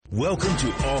Welcome to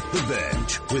Off the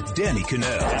Bench with Danny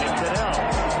Cannell.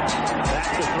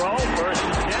 Back to throw, first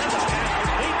and 10, the pass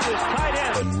complete to his tight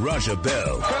end. And Raja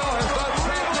Bell. Bell has done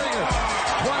something.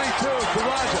 22 to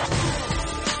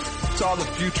Raja. Saw the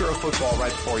future of football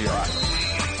right before your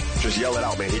eyes. Just yell it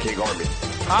out, man. He can't guard me.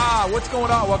 What's going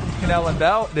on? Welcome to Cannell and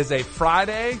Bell. It is a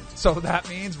Friday, so that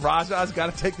means Raja's got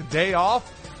to take the day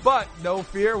off. But no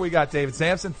fear, we got David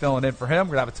Sampson filling in for him.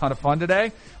 We're going to have a ton of fun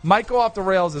today. Might go off the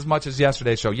rails as much as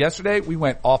yesterday's show. Yesterday, we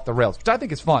went off the rails, which I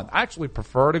think is fun. I actually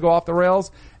prefer to go off the rails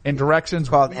in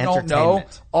directions we don't know,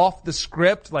 off the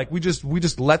script. Like we just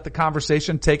let the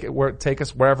conversation take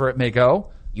us wherever it may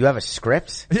go. You have a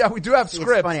script? Yeah, we do have scripts.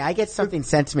 It's funny. I get something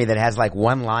sent to me that has like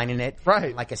one line in it.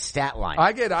 Right. Like a stat line.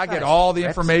 I get all the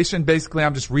information. Basically,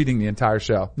 I'm just reading the entire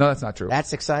show. No, that's not true.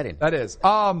 That's exciting. That is.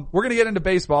 We're going to get into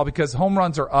baseball because home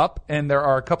runs are up and there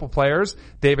are a couple players,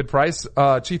 David Price,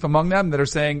 chief among them, that are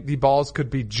saying the balls could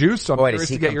be juiced. So I'm Boy, curious does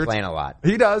he to get complain a lot.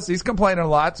 He does. He's complaining a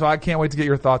lot. So I can't wait to get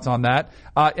your thoughts on that.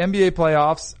 NBA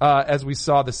playoffs, as we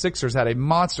saw, the Sixers had a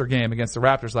monster game against the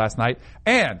Raptors last night.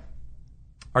 And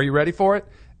are you ready for it?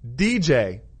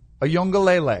 DJ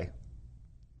Ayungalele.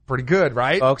 Pretty good,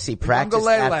 right? Folks, he practiced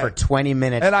that for 20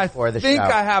 minutes before the show. And I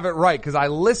think I have it right because I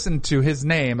listened to his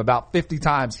name about 50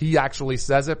 times. He actually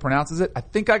says it, pronounces it. I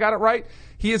think I got it right.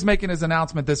 He is making his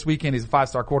announcement this weekend. He's a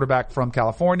 5-star quarterback from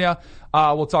California.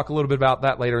 We'll talk a little bit about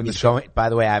that later in the show. By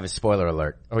the way, I have a spoiler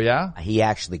alert. Oh, yeah? He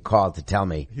actually called to tell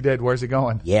me. He did. Where's he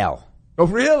going? Yale. Oh,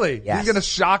 really? Yes. He's going to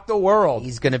shock the world.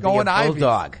 He's going to be a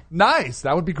bulldog. Nice.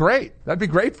 That would be great. That'd be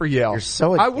great for Yale. You're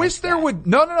so I wish there would.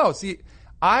 No. See,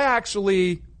 I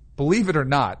actually, believe it or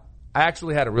not, I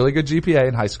actually had a really good GPA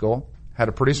in high school, had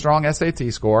a pretty strong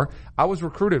SAT score. I was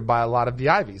recruited by a lot of the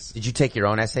Ivies. Did you take your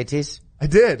own SATs? I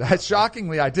did.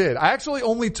 Shockingly, I did. I actually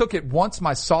only took it once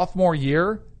my sophomore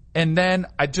year. And then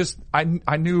I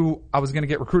knew I was going to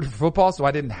get recruited for football, so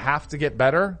I didn't have to get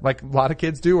better like a lot of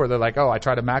kids do, or they're like, oh, I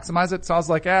try to maximize it. So I was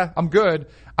like, I'm good.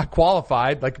 I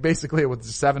qualified. Like basically it was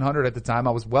 700 at the time.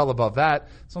 I was well above that.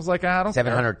 So I was like, I don't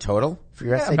 700 care. Total for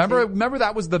your SAT? Remember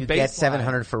that was the baseline. You get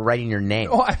 700 for writing your name.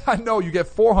 Oh, I know. You get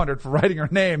 400 for writing your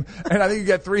name, and I think you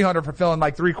get 300 for filling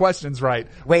like 3 questions right.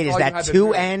 Wait, is that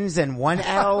 2 N's and 1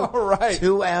 L? Right.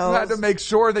 2 L's? You had to make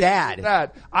sure that you did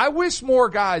that. I wish more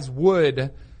guys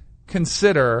would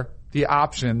consider the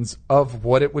options of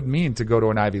what it would mean to go to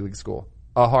an Ivy League school,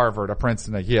 a Harvard, a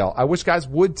Princeton, a Yale. I wish guys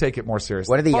would take it more seriously.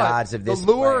 What are the odds of this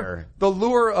player? The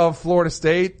lure of Florida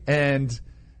State and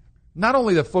not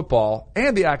only the football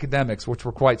and the academics, which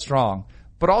were quite strong,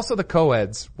 but also the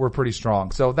co-eds were pretty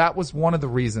strong. So that was one of the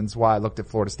reasons why I looked at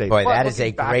Florida State. Boy, that is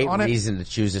a great reason to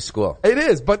choose a school. It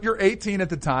is, but you're 18 at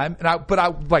the time.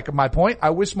 And like my point,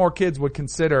 I wish more kids would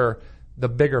consider the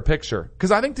bigger picture.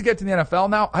 Because I think to get to the NFL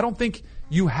now, I don't think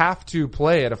you have to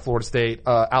play at a Florida State,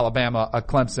 Alabama, a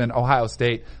Clemson, Ohio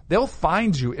State. They'll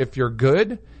find you if you're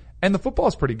good. And the football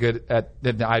is pretty good at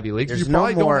the Ivy League. You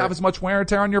probably don't have as much wear and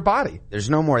tear on your body. There's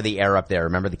no more of the air up there.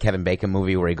 Remember the Kevin Bacon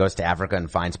movie where he goes to Africa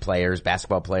and finds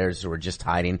basketball players who are just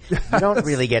hiding? You don't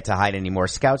really get to hide anymore.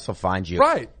 Scouts will find you.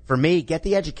 Right. For me, get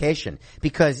the education.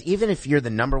 Because even if you're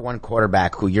the number one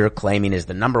quarterback who you're claiming is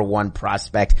the number one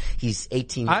prospect, he's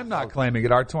 18 years old. I'm not claiming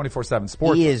it. Our 24/7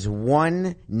 Sports. He is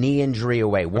one knee injury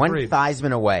away, one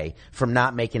Theismann away from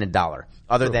not making $1,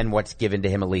 other than what's given to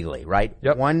him illegally, right?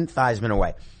 Yep. One Theismann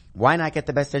away. Why not get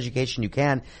the best education you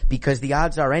can? Because the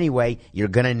odds are anyway, you're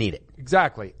gonna need it.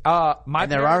 Exactly.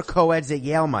 There are co-eds at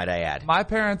Yale, might I add. My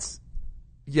parents,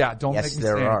 don't make me say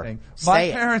anything.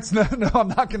 Parents, no, I'm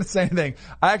not gonna say anything.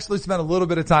 I actually spent a little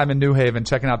bit of time in New Haven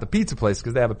checking out the pizza place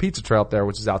because they have a pizza trail up there,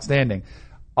 which is outstanding.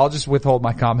 I'll just withhold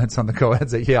my comments on the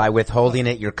co-eds at Yale. By withholding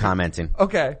it, you're commenting.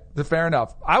 Okay, fair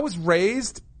enough. I was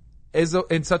raised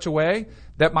in such a way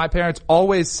that my parents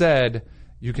always said,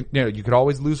 you could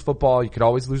always lose football. You could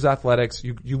always lose athletics.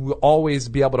 You will always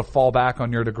be able to fall back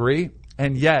on your degree.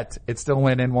 And yet it still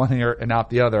went in one ear and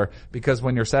out the other because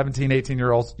when you're 17, 18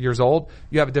 years old,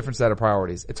 you have a different set of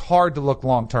priorities. It's hard to look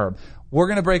long term. We're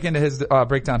going to break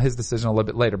down his decision a little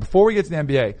bit later. Before we get to the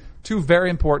NBA, 2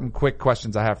 very important quick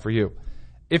questions I have for you.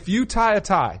 If you tie a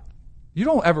tie, you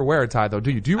don't ever wear a tie though, do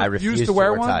you? Do you refuse to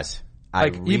wear one? Ties.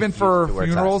 Like even for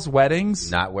funerals, weddings?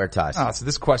 Not wear ties. Oh, so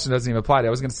this question doesn't even apply to you. I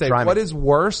was going to say, what is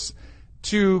worse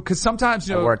cause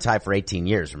sometimes, I wore a tie for 18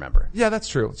 years, remember? Yeah, that's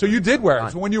true. So you did wear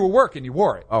it. So when you were working, you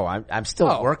wore it. Oh, I'm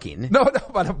still working. No,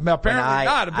 but apparently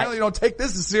not. Apparently you don't take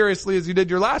this as seriously as you did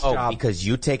your last job. Oh, because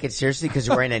you take it seriously because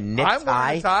you're wearing a knit I'm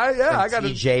wearing a tie? Yeah, I got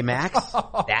TJ Maxx?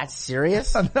 That's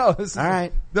serious? No, this is all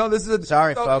right. No, this is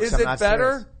sorry, folks. I'm not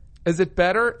serious. Is it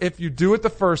better if you do it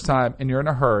the first time and you're in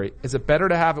a hurry? Is it better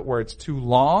to have it where it's too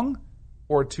long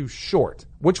or too short?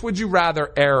 Which would you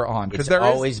rather err on? It's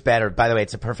always better. By the way,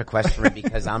 it's a perfect question for me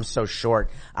because I'm so short.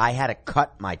 I had to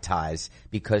cut my ties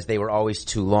because they were always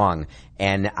too long,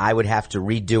 and I would have to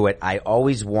redo it. I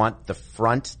always want the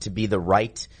front to be the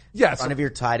right. Yes. Front of your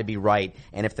tie to be right,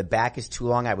 and if the back is too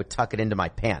long, I would tuck it into my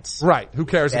pants. Right. Who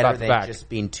cares Better about the than back? just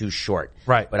being too short.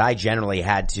 Right. But I generally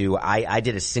had to. I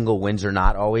did a single Windsor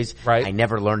knot always. Right. I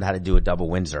never learned how to do a double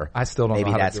Windsor. I still don't know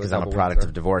Maybe how to that's do a because I'm a double product Windsor.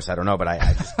 of divorce. I don't know, but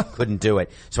I just couldn't do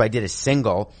it. So I did a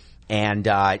single, and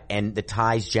the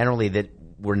ties generally that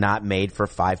were not made for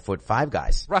 5'5"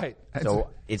 guys. Right. So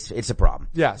it's a problem.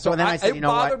 Yeah. So then I said, it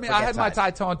bothered me. I had my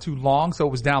tie on too long, so it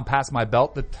was down past my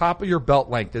belt. The top of your belt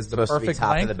length is the Supposed to be perfect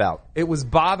top of length. the belt. It was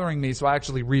bothering me, so I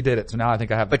actually redid it. So now I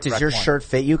think I have the But does correct your one. shirt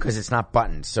fit you? Because it's not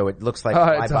buttoned, so it looks like It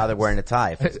why does. bother wearing a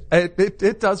tie? If it's-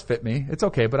 It does fit me. It's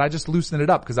okay, but I just loosened it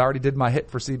up because I already did my hit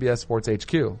for CBS Sports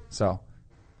HQ. So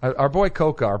our boy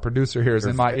Coca, our producer here, is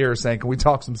in my ear saying, "Can we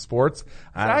talk some sports?"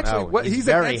 I don't know. He's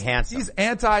very handsome. He's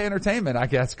anti-entertainment, I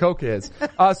guess. Coca is.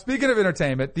 Speaking of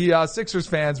entertainment, the Sixers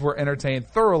fans were entertained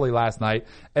thoroughly last night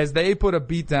as they put a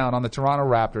beat down on the Toronto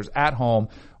Raptors at home.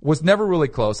 Was never really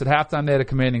close. At halftime, they had a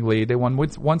commanding lead. They won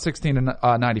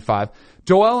 116-95.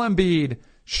 Joel Embiid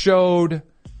showed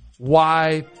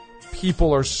why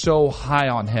people are so high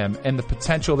on him and the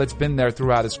potential that's been there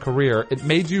throughout his career. It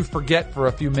made you forget for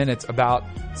a few minutes about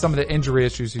some of the injury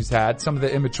issues he's had, some of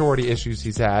the immaturity issues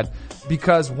he's had,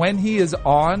 because when he is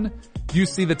on, you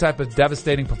see the type of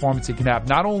devastating performance he can have,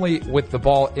 not only with the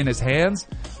ball in his hands,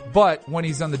 but when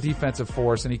he's on the defensive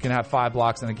force and he can have 5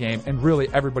 blocks in a game, and really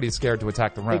everybody's scared to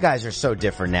attack the rim. You guys are so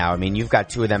different now. I mean, you've got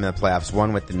two of them in the playoffs,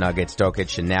 one with the Nuggets,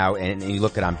 Jokic, and now, and you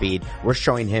look at Embiid, we're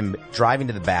showing him driving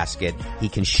to the basket. He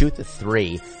can shoot the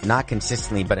three, not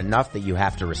consistently, but enough that you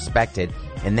have to respect it.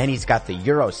 And then he's got the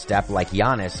Euro step like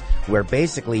Giannis, where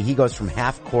basically he goes from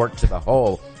half court to the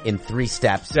hole in 3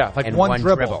 steps. Yeah, like and one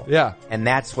dribble. Yeah. And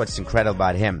that's what's incredible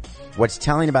about him. What's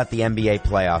telling about the NBA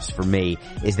playoffs for me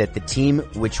is that the team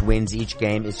which wins each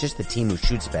game is just the team who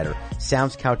shoots better.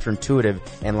 Sounds counterintuitive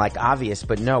and like obvious,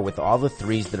 but no, with all the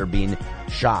threes that are being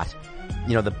shot.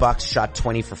 You know, the Bucks shot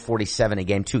 20 for 47 in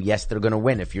game 2. Yes, they're going to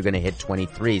win if you're going to hit 20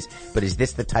 threes, but is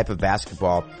this the type of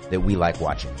basketball that we like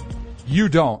watching? You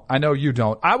don't. I know you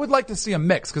don't. I would like to see a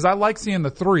mix because I like seeing the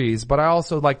threes, but I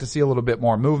also like to see a little bit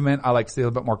more movement. I like to see a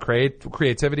little bit more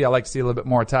creativity. I like to see a little bit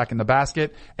more attack in the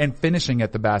basket and finishing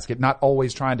at the basket, not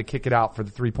always trying to kick it out for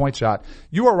the 3-point shot.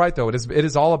 You are right though. It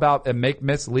is all about a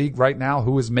make-miss league right now.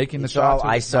 Who is making the shots?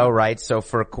 It's all ISO, right? So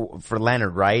for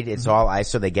Leonard, right? It's all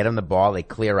ISO. They get him the ball. They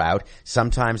clear out.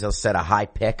 Sometimes they'll set a high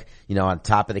pick, you know, on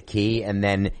top of the key. And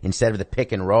then instead of the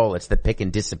pick and roll, it's the pick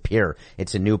and disappear.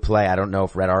 It's a new play. I don't know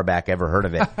if Red Auerbach ever heard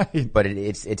of it, but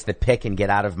it's the pick and get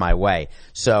out of my way.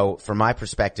 So from my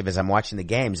perspective, as I'm watching the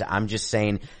games, I'm just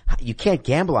saying you can't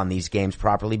gamble on these games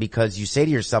properly because you say to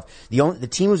yourself, the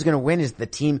team who's going to win is the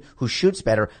team who shoots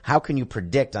better. How can you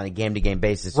predict on a game to game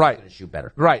basis who's going to shoot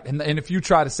better? Right. And if you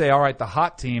try to say, all right, the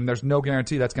hot team, there's no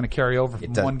guarantee that's going to carry over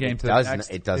from one game to the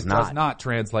next. It does not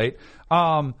translate.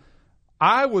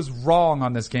 I was wrong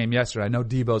on this game yesterday. I know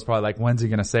Debo's probably like, when's he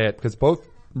going to say it? Because both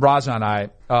Raja and I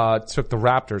took the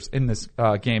Raptors in this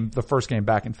game, the first game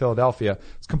back in Philadelphia.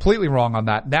 It's completely wrong on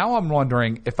that. Now I'm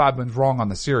wondering if I've been wrong on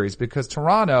the series because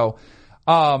Toronto,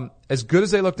 as good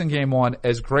as they looked in game 1,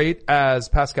 as great as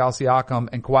Pascal Siakam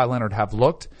and Kawhi Leonard have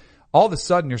looked, all of a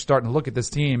sudden you're starting to look at this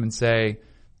team and say,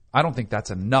 I don't think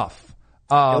that's enough.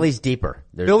 Philly's deeper.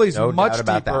 There's Philly's no much doubt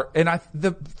about deeper. that. And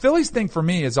the Phillies thing for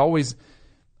me is always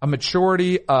a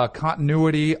maturity,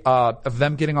 continuity, of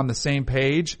them getting on the same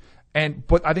page.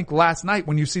 But I think last night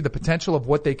when you see the potential of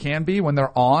what they can be when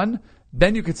they're on,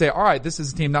 then you could say, all right, this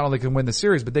is a team not only can win the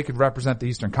series, but they could represent the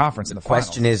Eastern Conference in the finals.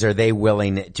 Question is, are they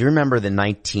willing? Do you remember the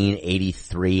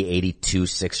 1983-82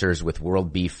 Sixers with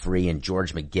World B. Free and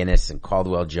George McGinnis and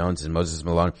Caldwell Jones and Moses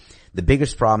Malone? The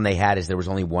biggest problem they had is there was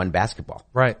only one basketball.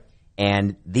 Right.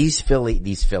 And these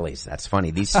Phillies, that's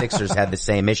funny. These Sixers had the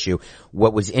same issue.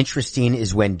 What was interesting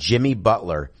is when Jimmy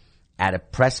Butler at a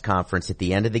press conference at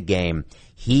the end of the game,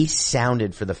 he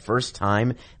sounded for the first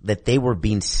time that they were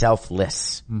being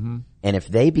selfless. Mm-hmm. And if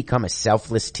they become a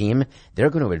selfless team, they're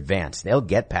going to advance. They'll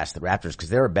get past the Raptors because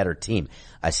they're a better team.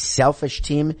 A selfish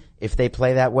team, if they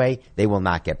play that way, they will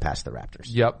not get past the Raptors.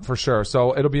 Yep, for sure.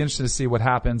 So it'll be interesting to see what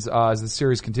happens as the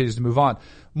series continues to move on.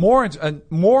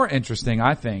 More interesting,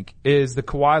 I think, is the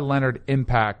Kawhi Leonard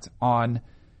impact on,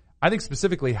 I think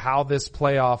specifically how this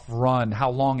playoff run,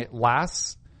 how long it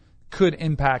lasts, could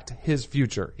impact his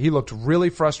future. He looked really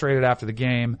frustrated after the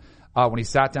game. when he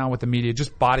sat down with the media,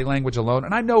 just body language alone.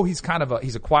 And I know he's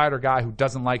he's a quieter guy who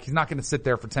he's not going to sit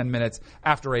there for 10 minutes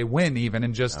after a win even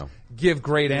and just give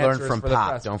great answers. Learn from for the Pop.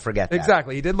 press. Don't forget that.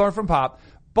 Exactly. He did learn from Pop.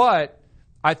 But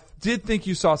I did think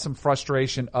you saw some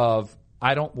frustration of,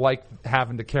 I don't like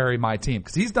having to carry my team,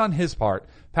 because he's done his part.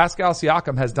 Pascal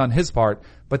Siakam has done his part,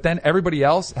 but then everybody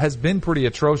else has been pretty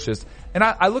atrocious. And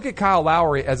I look at Kyle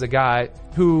Lowry as a guy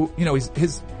who,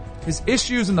 his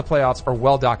issues in the playoffs are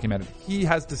well documented. He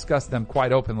has discussed them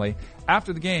quite openly.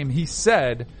 After the game, he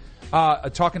said,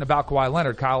 talking about Kawhi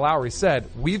Leonard, Kyle Lowry said,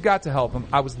 "We've got to help him."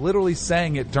 I was literally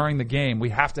saying it during the game.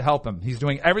 We have to help him. He's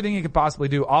doing everything he could possibly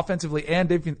do, offensively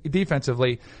and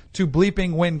defensively, to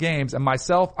bleeping win games. And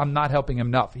myself, I'm not helping him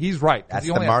enough. He's right. That's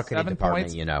he the only has marketing 7 department,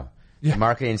 points. The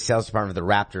marketing and sales department of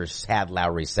the Raptors had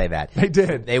Lowry say that. They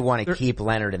did. They want to keep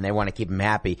Leonard and they want to keep him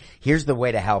happy. Here's the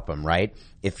way to help him, right?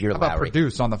 If you're How about Lowry.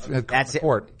 produce on the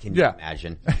court? Can you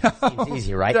imagine? Seems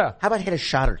easy, right? Yeah. How about hit a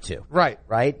shot or two? Right.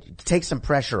 Right? Take some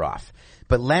pressure off.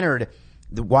 But Leonard,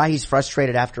 why he's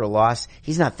frustrated after a loss,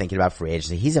 he's not thinking about free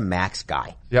agency. He's a max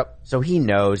guy. Yep. So he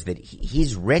knows that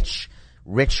he's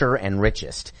richer and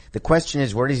richest. The question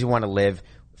is, where does he want to live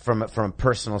from a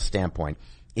personal standpoint?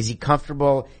 Is he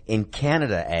comfortable in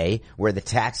Canada, where the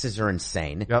taxes are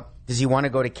insane? Yep. Does he want to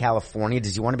go to California?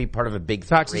 Does he want to be part of a big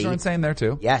Taxes three? are insane there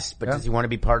too. Yes, but does he want to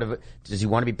be part of it? Does he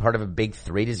want to be part of a big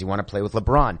three? Does he want to play with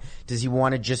LeBron? Does he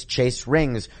want to just chase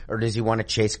rings, or does he want to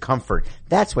chase comfort?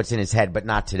 That's what's in his head, but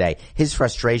not today. His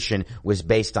frustration was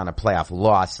based on a playoff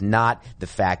loss, not the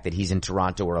fact that he's in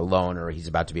Toronto or alone or he's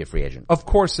about to be a free agent. Of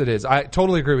course it is. I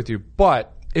totally agree with you.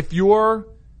 But if you're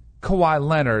Kawhi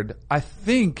Leonard, I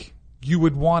think you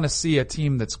would want to see a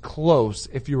team that's close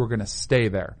if you were going to stay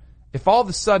there. If all of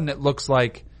a sudden it looks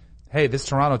like, hey, this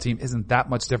Toronto team isn't that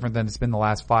much different than it's been the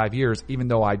last 5 years, even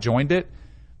though I joined it,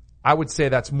 I would say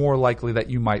that's more likely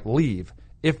that you might leave.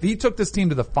 If he took this team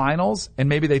to the finals and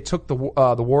maybe they took the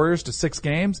Warriors to 6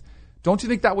 games, don't you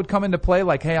think that would come into play?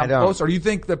 Like, hey, I'm close? Or do you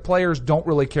think the players don't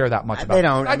really care that much about it? They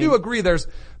don't. I do agree there's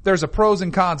a pros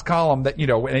and cons column that,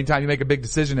 anytime you make a big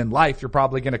decision in life, you're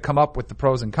probably going to come up with the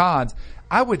pros and cons.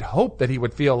 I would hope that he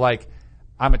would feel like,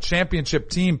 I'm a championship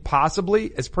team, possibly,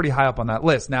 is pretty high up on that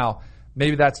list. Now,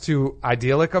 maybe that's too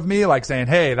idyllic of me, like saying,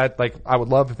 hey, I would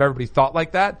love if everybody thought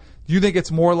like that. Do you think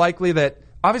it's more likely that,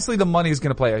 obviously the money is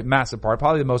going to play a massive part,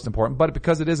 probably the most important, but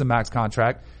because it is a max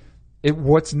contract,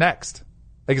 what's next?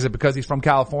 Like, is it because he's from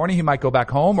California, he might go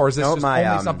back home, or is this only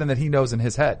something that he knows in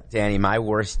his head? Danny, my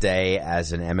worst day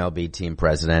as an MLB team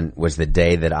president was the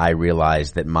day that I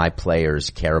realized that my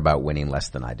players care about winning less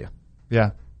than I do.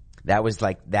 Yeah.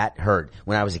 That hurt.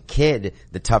 When I was a kid,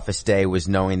 the toughest day was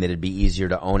knowing that it'd be easier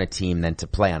to own a team than to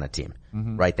play on a team.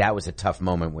 Mm-hmm. Right? That was a tough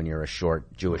moment when you're a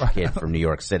short Jewish kid from New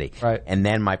York City. Right. And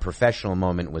then my professional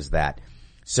moment was that.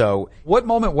 So. What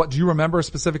moment, do you remember a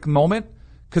specific moment?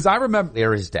 Cause I remember.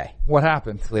 Clear as day. What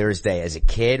happened? Clear as day. As a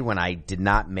kid, when I did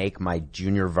not make my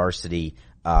junior varsity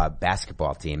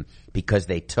basketball team because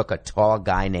they took a tall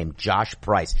guy named Josh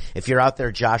Price. If you're out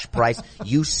there, Josh Price,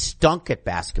 you stunk at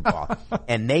basketball.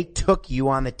 And they took you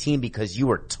on the team because you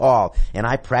were tall. And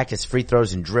I practiced free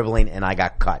throws and dribbling and I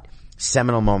got cut.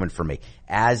 Seminal moment for me.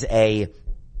 As a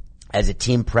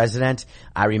team president,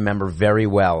 I remember very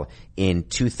well in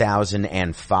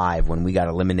 2005 when we got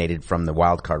eliminated from the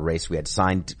wild card race. We had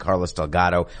signed Carlos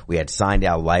Delgado. We had signed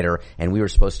Al Leiter and we were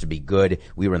supposed to be good.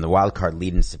 We were in the wild card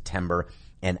lead in September.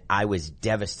 And I was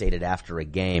devastated after a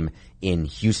game in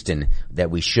Houston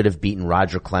that we should have beaten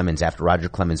Roger Clemens after Roger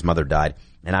Clemens' mother died.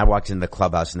 And I walked into the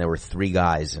clubhouse and there were 3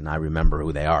 guys, and I remember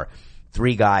who they are.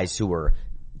 3 guys who were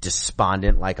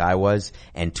despondent like I was,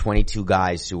 and 22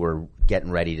 guys who were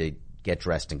getting ready to get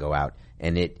dressed and go out.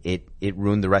 And it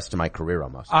ruined the rest of my career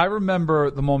almost. I remember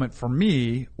the moment for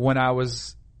me when I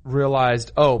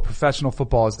realized, professional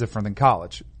football is different than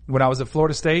college. When I was at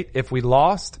Florida State, if we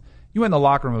lost, you in the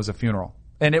locker room, it was a funeral.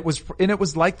 And it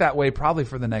was like that way probably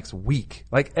for the next week.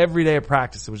 Like every day of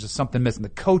practice, it was just something missing. The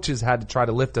coaches had to try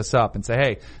to lift us up and say,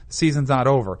 hey, the season's not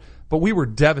over. But we were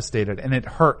devastated and it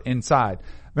hurt inside.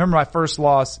 I remember my first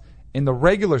loss in the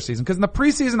regular season, because in the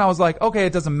preseason I was like, okay,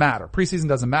 it doesn't matter. Preseason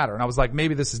doesn't matter. And I was like,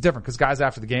 maybe this is different because guys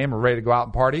after the game are ready to go out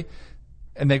and party.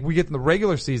 And then we get in the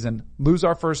regular season, lose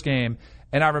our first game.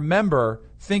 And I remember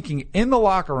thinking in the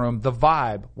locker room, the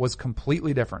vibe was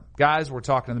completely different. Guys were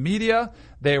talking to the media.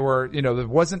 They were, it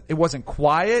wasn't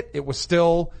quiet. It was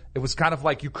kind of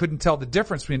like you couldn't tell the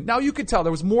difference between, now you could tell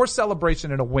there was more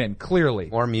celebration in a win, clearly.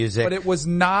 More music. But it was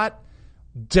not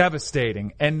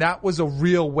devastating. And that was a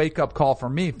real wake up call for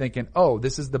me thinking, oh,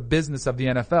 this is the business of the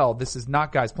NFL. This is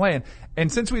not guys playing. And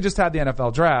since we just had the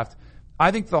NFL draft,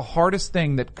 I think the hardest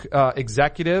thing that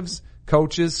executives,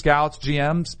 coaches, scouts,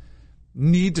 GMs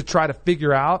need to try to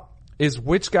figure out is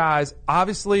which guys,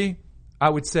 obviously, I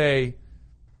would say,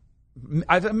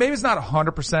 maybe it's not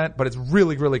 100%, but it's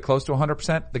really, really close to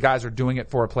 100%. The guys are doing it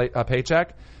for a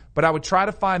paycheck. But I would try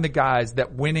to find the guys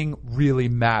that winning really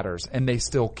matters and they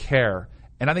still care.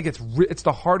 And I think it's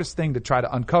the hardest thing to try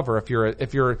to uncover if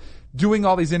you're doing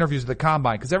all these interviews at the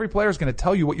combine, because every player is going to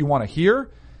tell you what you want to hear.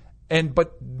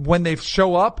 But when they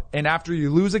show up and after you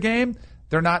lose a game,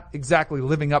 they're not exactly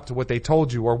living up to what they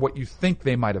told you or what you think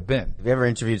they might have been. Have you ever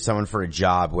interviewed someone for a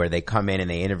job where they come in and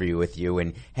they interview with you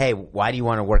and, hey, why do you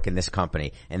want to work in this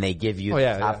company? And they give you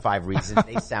the top 5 reasons.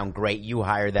 They sound great. You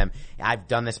hire them. I've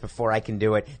done this before. I can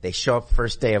do it. They show up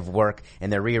first day of work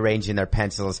and they're rearranging their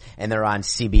pencils and they're on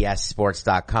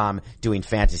CBSSports.com doing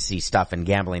fantasy stuff and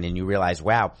gambling, and you realize,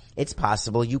 wow, it's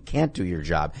possible you can't do your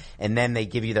job. And then they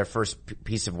give you their first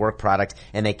piece of work product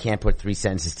and they can't put 3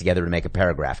 sentences together to make a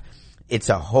paragraph. It's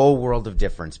a whole world of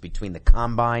difference between the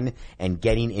combine and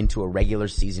getting into a regular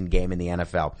season game in the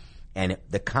NFL. And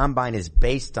the combine is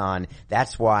based on,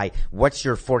 that's why, what's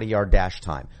your 40-yard dash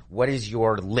time? What is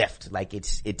your lift? Like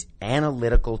it's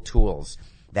analytical tools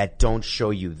that don't show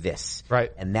you this.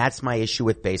 Right. And that's my issue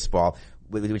with baseball,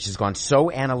 which has gone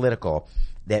so analytical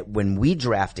that when we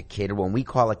draft a kid or when we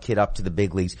call a kid up to the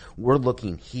big leagues, we're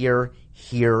looking here,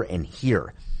 here, and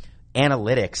here.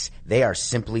 Analytics, they are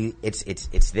simply,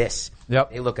 it's this.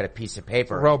 Yep. They look at a piece of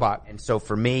paper. Robot. And so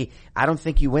for me, I don't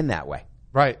think you win that way.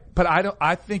 Right. But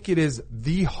I think it is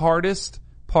the hardest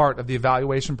part of the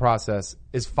evaluation process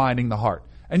is finding the heart.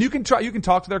 And you can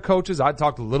talk to their coaches. I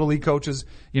talk to little league coaches,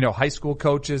 high school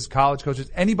coaches, college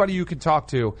coaches, anybody you can talk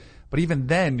to. But even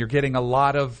then, you're getting a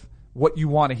lot of what you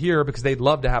want to hear because they'd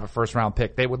love to have a first round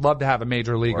pick. They would love to have a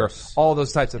major leaguer, all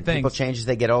those types of things. People change as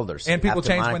they get older. So and people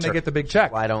change when they get the big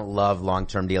check. Well, I don't love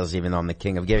long-term deals even though I'm the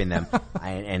king of giving them.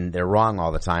 And they're wrong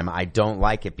all the time. I don't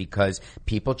like it because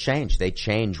people change. They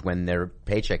change when their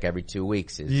paycheck every 2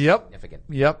 weeks is significant.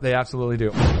 Yep, they absolutely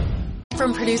do.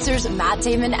 From producers Matt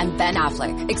Damon and Ben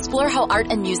Affleck, explore how art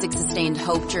and music sustained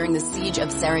hope during the siege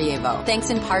of Sarajevo, thanks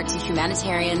in part to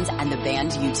humanitarians and the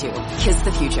band U2. Kiss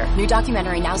the Future. New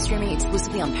documentary now streaming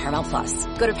exclusively on Paramount Plus.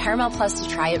 Go to Paramount Plus to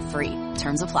try it free.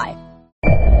 Terms apply.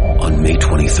 On May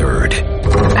 23rd.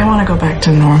 I want to go back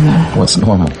to normal. What's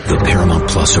normal? The Paramount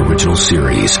Plus original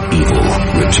series, Evil,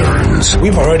 returns.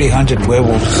 We've already hunted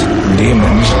werewolves and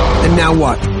demons. And now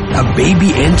what? A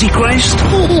baby Antichrist?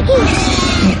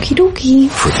 Okie dokie.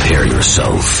 Prepare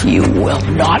yourself. You will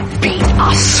not beat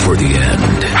us. For the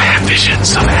end. I have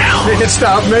visions of hell. Make it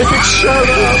stop. Make it shut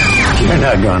up. You're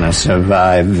not gonna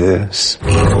survive this.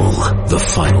 Evil, the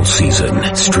final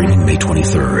season. Streaming May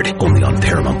 23rd. Only on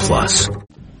Paramount Plus.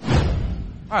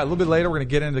 All right, a little bit later, we're going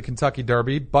to get into the Kentucky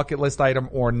Derby. Bucket list item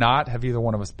or not. Have either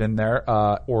one of us been there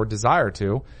or desire to?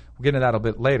 We'll get into that a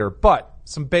bit later. But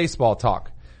some baseball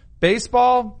talk.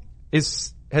 Baseball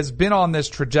has been on this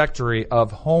trajectory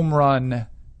of home run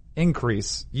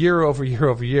increase year over year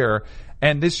over year,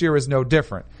 and this year is no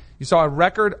different. You saw a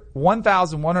record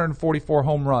 1,144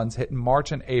 home runs hit in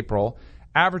March and April,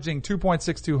 averaging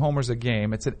 2.62 homers a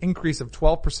game. It's an increase of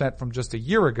 12% from just a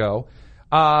year ago.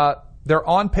 They're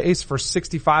on pace for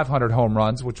 6,500 home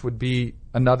runs, which would be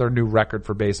another new record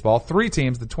for baseball. 3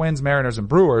 teams, the Twins, Mariners, and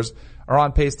Brewers, are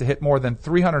on pace to hit more than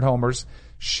 300 homers,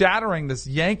 shattering this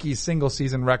Yankees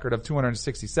single-season record of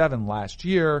 267 last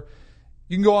year.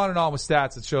 You can go on and on with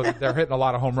stats that show that they're hitting a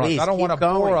lot of home runs. Please, I don't want to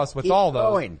bore us with all those.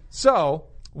 Going. So,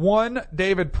 one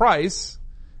David Price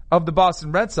of the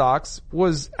Boston Red Sox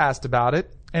was asked about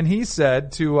it, and he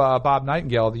said to Bob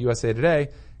Nightingale of the USA Today,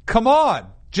 "Come on,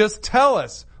 just tell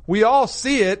us. We all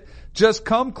see it. Just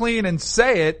come clean and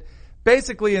say it,"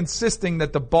 basically insisting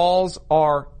that the balls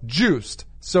are juiced.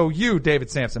 So you, David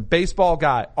Sampson, baseball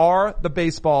guy, are the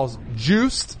baseballs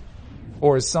juiced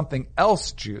or is something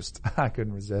else juiced? I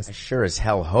couldn't resist. I sure as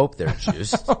hell hope they're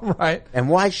juiced. Right. And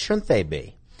why shouldn't they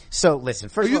be? So listen,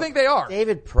 first of all, think they are?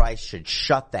 David Price should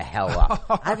shut the hell up.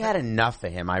 I've had enough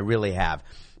of him. I really have.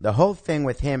 The whole thing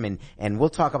with him, and we'll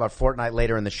talk about Fortnite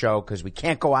later in the show because we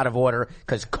can't go out of order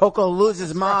because Coco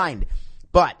loses mind.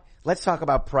 But let's talk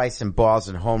about Price and balls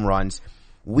and home runs.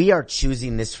 We are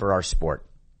choosing this for our sport.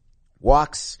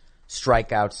 Walks,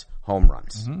 strikeouts, home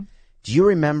runs. Mm-hmm. Do you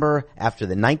remember after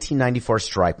the 1994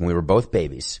 strike when we were both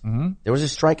babies, there was a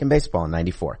strike in baseball in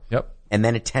 94. Yep. And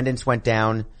then attendance went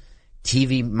down.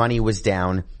 TV money was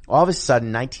down. All of a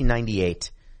sudden,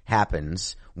 1998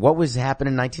 happens. What was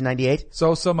happening in 1998?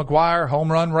 Sosa, McGuire,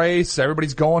 home run race.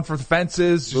 Everybody's going for the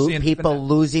fences. You're seeing people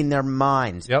losing their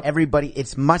minds. Yep. Everybody,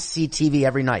 it's must-see TV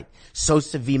every night.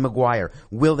 Sosa v. McGuire.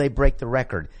 Will they break the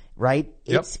record? Right?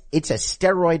 Yep. It's a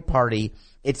steroid party.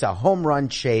 It's a home run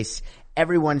chase.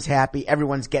 Everyone's happy.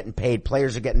 Everyone's getting paid.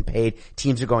 Players are getting paid.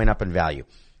 Teams are going up in value.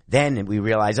 Then we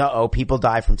realize, people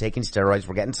die from taking steroids.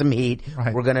 We're getting some heat.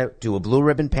 Right. We're going to do a blue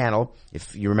ribbon panel.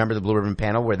 If you remember the blue ribbon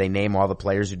panel where they name all the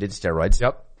players who did steroids.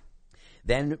 Yep.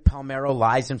 Then Palmero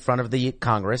lies in front of the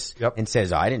Congress and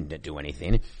says, I didn't do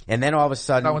anything. And then all of a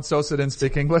sudden. That when Sosa didn't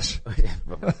speak English?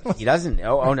 He doesn't.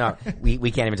 Oh no. We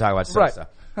can't even talk about Sosa.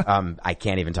 Right. I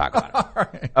can't even talk about it.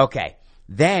 Right. Okay.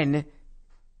 Then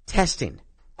testing.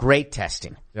 Great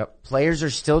testing. Yep. Players are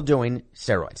still doing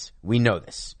steroids. We know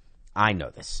this. I know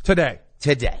this. Today.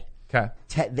 Okay.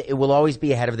 It will always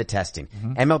be ahead of the testing.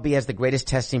 MLB has the greatest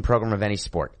testing program of any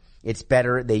sport. It's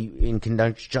better. In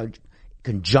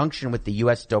conjunction with the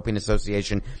U.S. Doping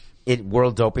Association,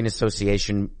 World Doping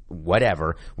Association,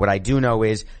 whatever. What I do know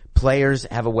is players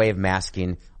have a way of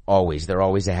masking always. They're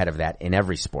always ahead of that in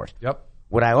every sport. Yep.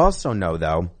 What I also know,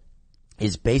 though,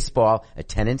 is baseball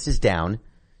attendance is down.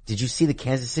 Did you see the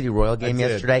Kansas City Royal game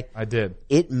yesterday? I did.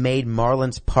 It made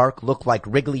Marlins Park look like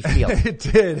Wrigley Field. It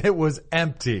did. It was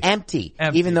empty. Empty.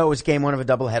 Even though it was game one of a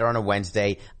doubleheader on a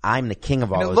Wednesday, I'm the king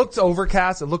of all and those. It looked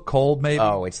overcast. It looked cold, maybe.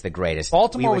 Oh, it's the greatest.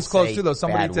 Baltimore was close too, though.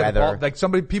 Somebody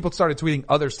said people started tweeting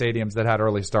other stadiums that had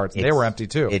early starts. They were empty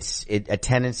too.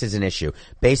 Attendance is an issue.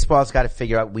 Baseball's got to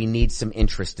figure out we need some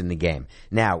interest in the game.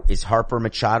 Now, is Harper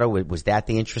Machado, was that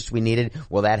the interest we needed?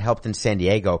 Well, that helped in San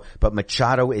Diego, but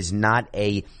Machado is not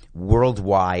a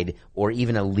worldwide or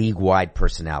even a league-wide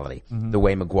personality, the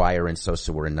way McGuire and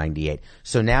Sosa were in 98.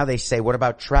 So now they say, what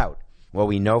about Trout? Well,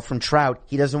 we know from Trout,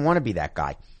 he doesn't want to be that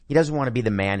guy. He doesn't want to be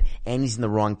the man, and he's in the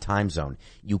wrong time zone.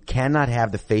 You cannot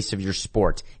have the face of your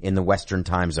sport in the Western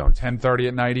time zone. 10:30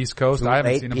 at night East Coast. I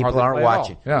haven't seen him People hardly aren't play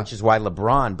watching, at all. Yeah. which is why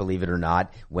LeBron, believe it or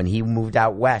not, when he moved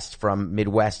out west from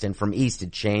Midwest and from East,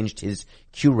 it changed his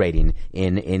Q rating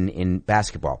in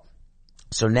basketball.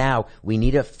 So now we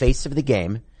need a face of the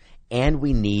game, and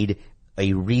we need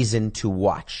a reason to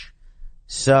watch.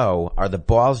 So, are the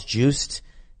balls juiced?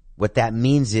 What that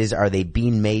means is, are they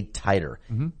being made tighter?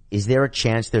 Is there a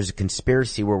chance there's a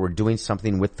conspiracy where we're doing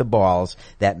something with the balls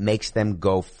that makes them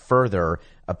go further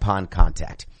upon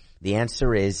contact? The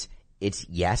answer is, it's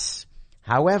yes.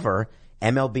 However,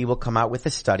 MLB will come out with a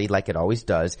study, like it always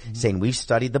does, saying we've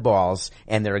studied the balls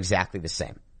and they're exactly the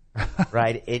same.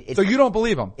 Right? So you don't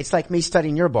believe them? It's like me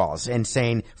studying your balls and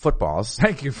saying footballs.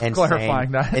 Thank you for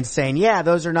clarifying that. And saying, yeah,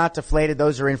 those are not deflated,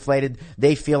 those are inflated.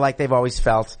 They feel like they've always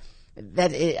felt.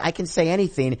 I can say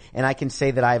anything, and I can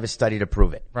say that I have a study to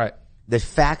prove it. Right. The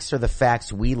facts are the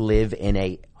facts. We live in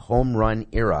a home run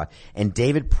era, and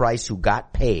David Price, who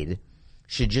got paid,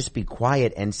 should just be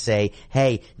quiet and say,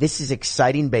 hey, this is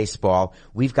exciting baseball.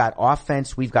 We've got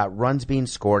offense. We've got runs being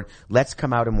scored. Let's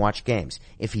come out and watch games.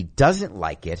 If he doesn't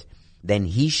like it, then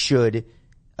he should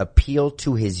appeal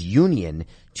to his union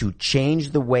to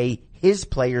change the way his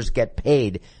players get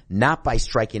paid, not by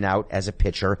striking out as a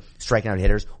pitcher, striking out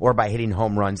hitters, or by hitting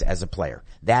home runs as a player.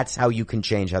 That's how you can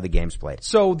change how the game's played.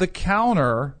 So the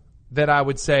counter that I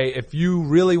would say, if you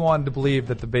really wanted to believe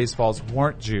that the baseballs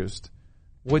weren't juiced,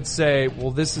 would say, well,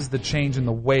 this is the change in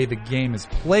the way the game is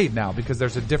played now, because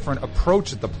there's a different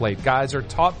approach at the plate. Guys are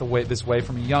taught this way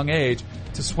from a young age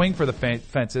to swing for the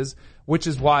fences, which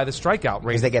is why the strikeout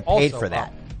rate because they get paid for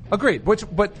that. Agreed.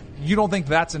 But you don't think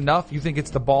that's enough? You think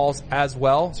it's the balls as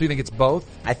well? So you think it's both?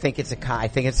 I think it's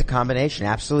a combination.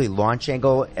 Absolutely. Launch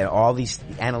angle and all these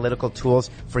analytical tools.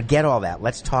 Forget all that.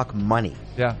 Let's talk money.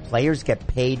 Yeah. Players get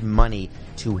paid money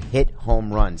to hit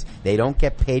home runs. They don't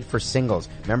get paid for singles.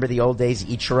 Remember the old days,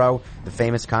 Ichiro, the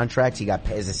famous contract? He got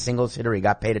paid as a singles hitter. He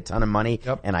got paid a ton of money.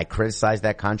 Yep. And I criticized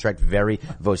that contract very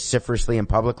vociferously and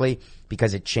publicly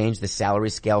because it changed the salary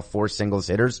scale for singles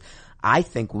hitters. I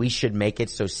think we should make it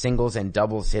so singles and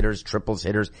doubles hitters, triples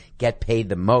hitters get paid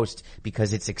the most,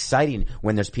 because it's exciting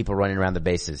when there's people running around the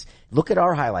bases. Look at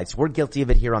our highlights. We're guilty of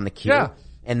it here on the Q. Yeah.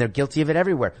 And they're guilty of it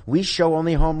everywhere. We show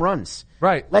only home runs.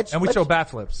 Right. And we show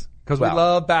bat flips. Because we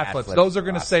love bat flips. Those are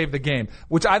going to save the game,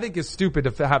 which I think is stupid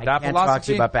to have that philosophy. I can't talk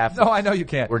to you about bat flips. No, I know you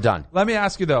can't. We're done. Let me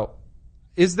ask you though,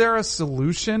 is there a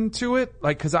solution to it?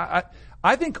 Like, cause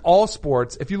I think all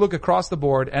sports, if you look across the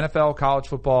board, NFL, college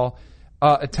football,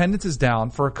 attendance is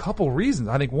down for a couple reasons.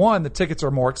 I think one, the tickets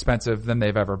are more expensive than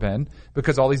they've ever been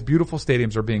because all these beautiful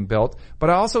stadiums are being built.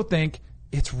 But I also think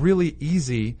it's really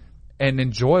easy and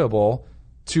enjoyable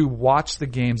to watch the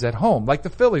games at home. Like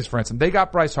the Phillies, for instance, they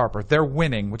got Bryce Harper. They're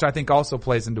winning, which I think also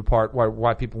plays into part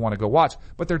why people want to go watch.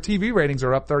 But their TV ratings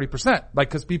are up 30%. Like,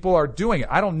 cause people are doing it.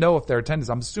 I don't know if their attendance,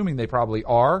 I'm assuming they probably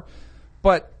are,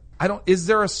 but is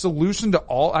there a solution to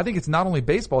all? I think it's not only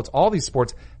baseball, it's all these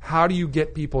sports. How do you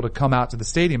get people to come out to the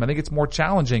stadium? I think it's more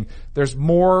challenging. There's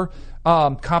more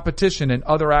competition in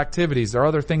other activities. There are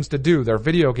other things to do. There are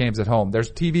video games at home.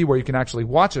 There's TV where you can actually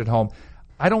watch it at home.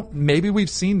 Maybe we've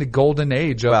seen the golden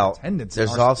age of attendance.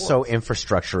 There's also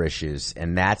infrastructure issues,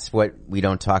 and that's what we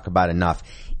don't talk about enough.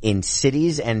 In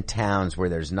cities and towns where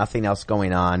there's nothing else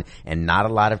going on and not a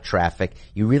lot of traffic,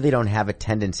 you really don't have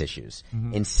attendance issues.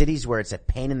 Mm-hmm. In cities where it's a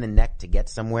pain in the neck to get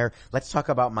somewhere, let's talk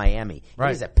about Miami. Right.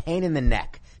 It is a pain in the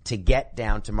neck to get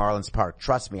down to Marlins Park.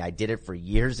 Trust me, I did it for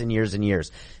years and years and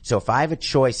years. So if I have a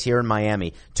choice here in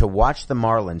Miami to watch the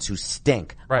Marlins, who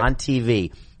stink, on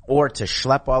TV, or to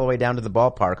schlep all the way down to the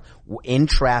ballpark in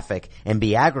traffic and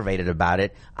be aggravated about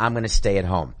it, I'm going to stay at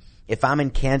home. If I'm in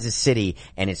Kansas City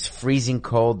and it's freezing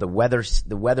cold, the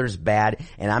weather's bad,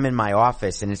 and I'm in my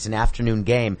office and it's an afternoon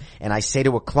game, and I say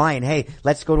to a client, hey,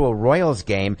 let's go to a Royals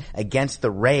game against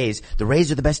the Rays. The Rays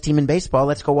are the best team in baseball.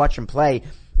 Let's go watch them play.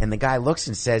 And the guy looks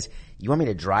and says, you want me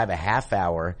to drive a half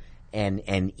hour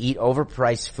and eat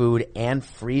overpriced food and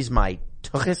freeze my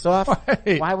tuchus off?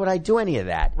 Right. Why would I do any of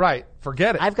that? Right.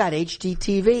 Forget it. I've got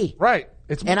HDTV. Right.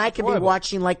 And I can be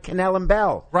watching like Cannell and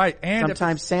Bell. Right. And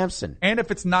sometimes Samson. And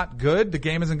if it's not good, the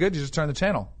game isn't good, you just turn the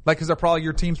channel. Cause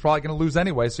your team's probably going to lose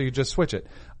anyway, so you just switch it.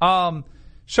 Shohei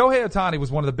Ohtani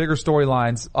was one of the bigger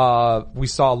storylines, we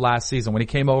saw last season when he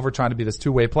came over trying to be this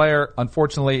two-way player.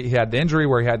 Unfortunately, he had the injury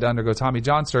where he had to undergo Tommy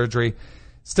John surgery.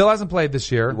 Still hasn't played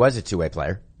this year. He was a two-way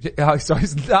player. So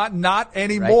he's not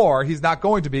anymore. Right. He's not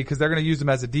going to be because they're going to use him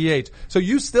as a DH. So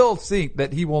you still think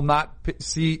that he will not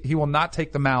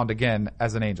take the mound again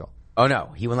as an Angel? Oh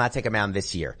no, he will not take a mound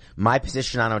this year. My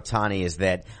position on Ohtani is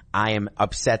that I am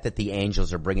upset that the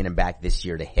Angels are bringing him back this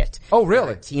year to hit. Oh really?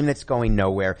 They're a team that's going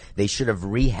nowhere. They should have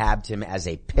rehabbed him as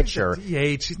a pitcher.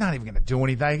 DH, he's not even going to do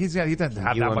anything. He doesn't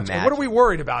have that much. Imagine? What are we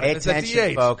worried about? Pay attention, it's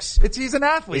a DH, folks. He's an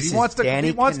athlete. He wants to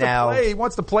play. He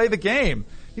wants to play the game.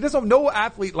 No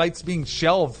athlete likes being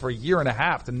shelved for a year and a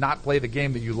half to not play the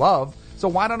game that you love. So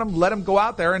why don't let him go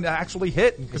out there and actually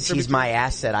hit? He's my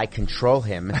asset. I control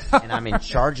him, and I'm in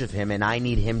charge of him, and I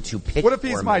need him to pitch. What if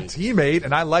he's my teammate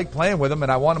and I like playing with him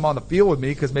and I want him on the field with me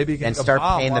because maybe he can start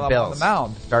paying the bills. On the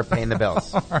mound. Start paying the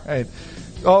bills. All right.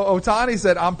 Ohtani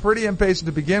said, I'm pretty impatient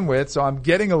to begin with, so I'm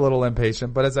getting a little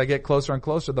impatient, but as I get closer and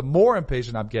closer, the more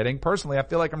impatient I'm getting. Personally, I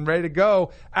feel like I'm ready to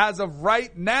go as of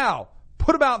right now.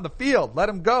 Put him out in the field. Let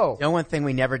him go. You know one thing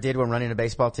we never did when running a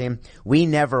baseball team? We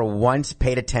never once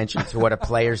paid attention to what a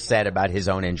player said about his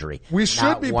own injury. We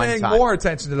should be paying more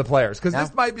attention to the players because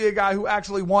this might be a guy who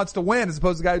actually wants to win as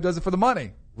opposed to a guy who does it for the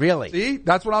money. Really? See?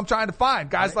 That's what I'm trying to find.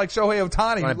 Guys like Shohei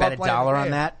Ohtani. You want to bet $1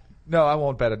 on that? No, I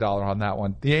won't bet $1 on that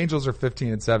one. The Angels are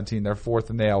 15-17. They're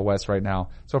fourth in the AL West right now.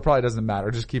 So it probably doesn't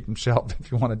matter. Just keep them shelved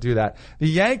if you want to do that. The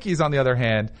Yankees, on the other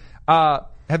hand,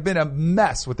 have been a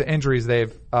mess with the injuries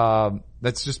they've,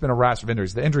 that's just been a rash of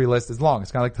injuries. The injury list is long.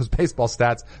 It's kind of like those baseball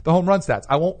stats, the home run stats.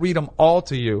 I won't read them all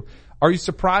to you. Are you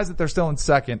surprised that they're still in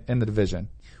second in the division?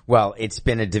 Well, it's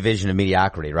been a division of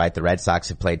mediocrity, right? The Red Sox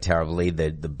have played terribly. The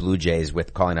Blue Jays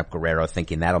with calling up Guerrero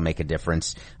thinking that'll make a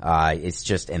difference. It's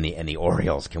just, and the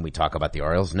Orioles. Can we talk about the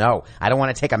Orioles? No. I don't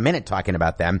want to take a minute talking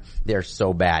about them. They're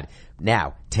so bad.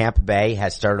 Now, Tampa Bay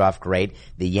has started off great.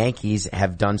 The Yankees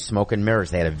have done smoke and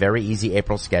mirrors. They had a very easy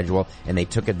April schedule, and they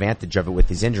took advantage of it with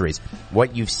these injuries.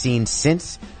 What you've seen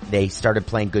since they started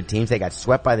playing good teams, they got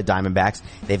swept by the Diamondbacks.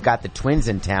 They've got the Twins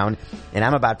in town, and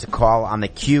I'm about to call on the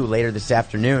Q later this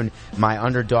afternoon. My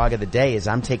underdog of the day is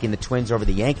I'm taking the Twins over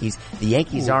the Yankees. The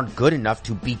Yankees aren't good enough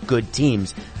to beat good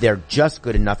teams. They're just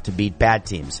good enough to beat bad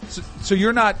teams. So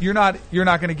you're not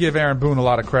going to give Aaron Boone a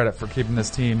lot of credit for keeping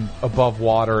this team above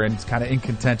water and kind of in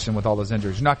contention with all those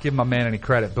injuries. You're not giving my man any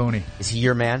credit, Booney. Is he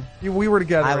your man? We were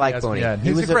together. I like Booney.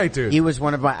 He's a great dude. He was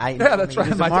one of my. Yeah, that's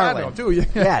right. My dad know him too. Yeah.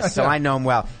 Yes, so I know him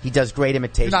well. He does great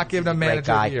imitations. You're not giving him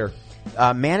manager of the year.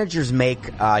 Managers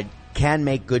can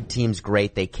make good teams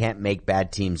great. They can't make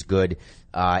bad teams good,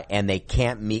 and they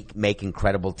can't make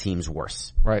incredible teams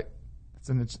worse. Right.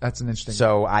 That's an interesting.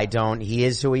 So I don't. He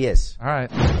is who he is. All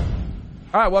right.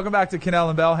 All right, welcome back to Cannell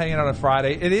and Bell, hanging out on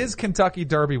Friday. It is Kentucky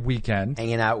Derby weekend.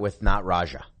 Hanging out with not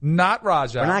Raja. Not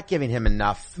Raja. We're not giving him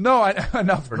enough. No,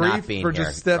 enough for grief not being for here.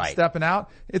 Just stepping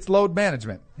out. It's load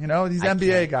management. You know, these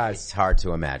NBA guys. It's hard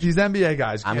to imagine. These NBA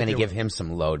guys. I'm going to give him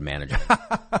some load management.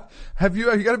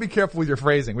 You got to be careful with your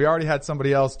phrasing. We already had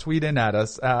somebody else tweet in at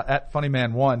us, at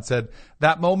Funnyman1, said,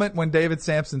 that moment when David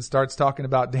Sampson starts talking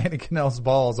about Danny Cannell's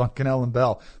balls on Cannell and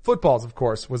Bell. Footballs, of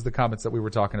course, was the comments that we were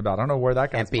talking about. I don't know where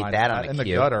that guy's Can't beat that on the in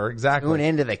queue. The gutter. Exactly. Tune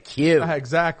into the queue.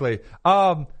 Exactly.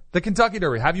 The Kentucky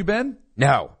Derby. Have you been?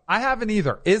 No. I haven't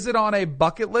either. Is it on a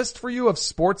bucket list for you of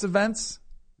sports events?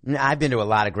 I've been to a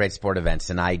lot of great sport events,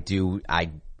 and I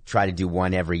try to do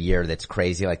one every year that's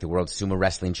crazy, like the World Sumo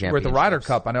Wrestling Championship. We're at the Ryder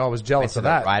Cup. I know I was jealous of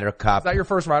that. Ryder Cup. Is that your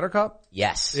first Ryder Cup?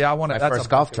 Yes. Yeah, I won it. My That's first a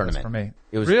golf bucket list tournament. for me.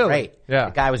 It was really great. Yeah.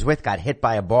 The guy I was with got hit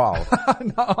by a ball.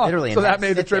 No. Literally. So that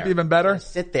made the trip even better?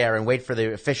 Sit there and wait for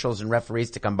the officials and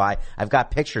referees to come by. I've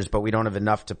got pictures, but we don't have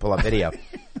enough to pull up video.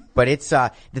 But it's,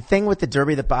 the thing with the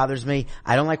Derby that bothers me,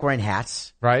 I don't like wearing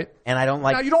hats. Right. And I don't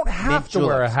like. Now, you don't have to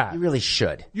wear a hat. You really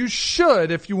should. You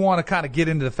should if you want to kind of get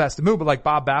into the festive mood, but like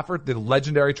Bob Baffert, the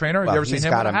legendary trainer, have you ever seen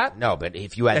him with a hat? No, but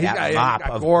if you had that he's mop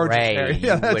got of gorgeous gray. hair.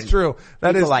 Yeah, that's true.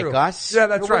 That is people true. like us. Yeah,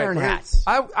 that's we're right. wearing hats.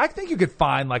 I think you could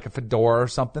find like a fedora or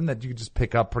something that you could just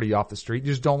pick up pretty off the street.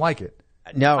 You just don't like it.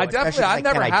 No, I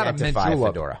never had a mint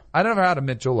julep. Fedora. I never had a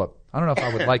mint julep. I don't know if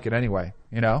I would like it anyway,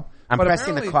 you know? I'm But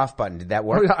pressing the apparently- cough button. Did that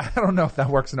work? I don't know if that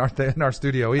works in our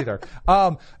studio either.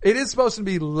 It is supposed to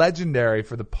be legendary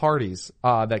for the parties,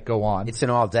 that go on. It's an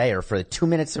all-dayer for 2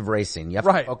 minutes of racing. You have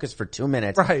Right. to focus for 2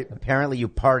 minutes. Right. Apparently you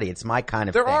party. It's my kind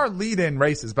of There thing. are lead-in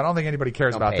races, but I don't think anybody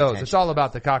cares Don't about pay those. attention It's all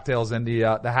about the cocktails and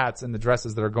the hats and the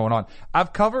dresses that are going on.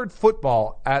 I've covered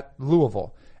football at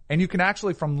Louisville, and you can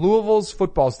actually, from Louisville's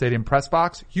football stadium press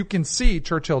box, you can see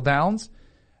Churchill Downs.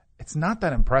 It's not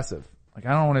that impressive. Like,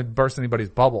 I don't want to burst anybody's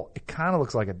bubble. It kind of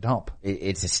looks like a dump.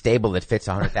 It's a stable that fits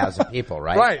 100,000 people,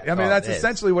 right? Right. I mean, that's it is.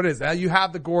 essentially what it is. Now, you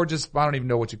have the gorgeous, I don't even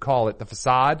know what you call it, the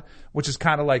facade, which is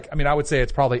kind of like, I mean, I would say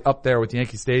it's probably up there with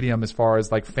Yankee Stadium as far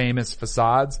as like famous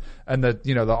facades and the,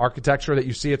 you know, the architecture that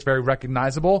you see. It's very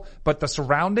recognizable, but the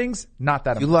surroundings, not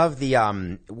that You impressive.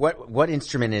 love the, what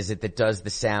instrument is it that does the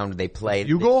sound they play?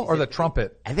 Bugle Is or it- the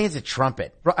trumpet? I think it's a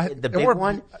trumpet. Right. The big Or-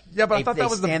 one? yeah, but I They- thought that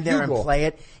was the They stand there bugle. and play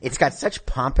it. It's got such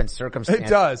pomp and circumstance. It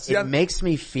does, It yeah. makes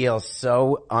me feel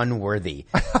so unworthy,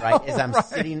 right? As I'm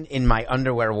sitting in my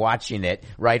underwear watching it,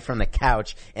 right, from the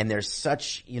couch, and there's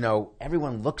such, you know,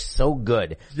 everyone looks so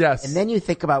good. Yes. And then you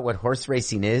think about what horse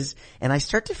racing is, and I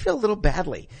start to feel a little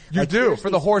badly. You Like, do, here's for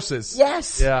the these- horses.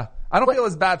 Yes. Yeah. I don't feel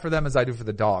as bad for them as I do for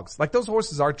the dogs. Like, those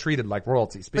horses are treated like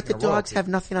royalty. But Speaking the of dogs royalty. have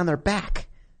nothing on their back.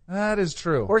 That is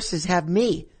true. Horses have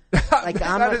me. Like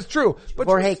That is true. But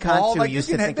Jorge you're small, Cantu like, used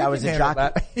you to can think ha- I they was can a handle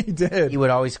jockey. that. He did. He would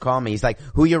always call me. He's like,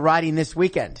 "Who you riding this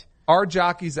weekend?" Are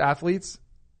jockeys athletes?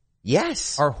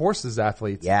 Yes. Are horses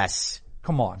athletes? Yes.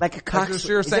 Come on. Like a cox. Like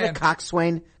you're Is saying, it a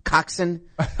coxswain? Coxswain?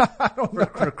 I don't know.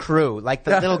 For crew. Like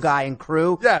the Yes. little guy in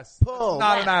crew? Yes. Pull.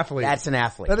 Not left. an athlete. That's an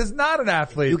athlete. That is not an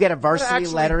athlete. You get a varsity You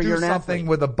actually letter, do you're an something athlete.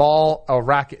 with a ball, a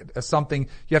racket, something.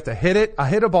 You have to hit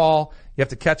a ball. You have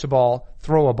to catch a ball,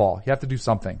 throw a ball. You have to do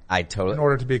something I totally. in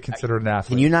order to be considered an athlete.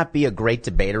 Can you not be a great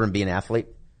debater and be an athlete?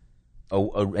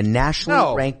 A nationally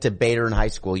No. ranked debater in high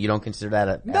school. You don't consider that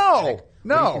a No. athletic?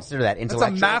 No. What do you consider that?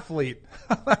 Intellectual? That's a mathlete.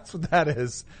 That's what that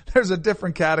is. There's a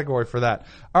different category for that.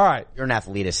 All right. You're an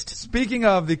athletist. Speaking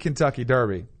of the Kentucky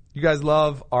Derby, you guys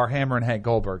love our Hammer and Hank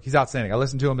Goldberg. He's outstanding. I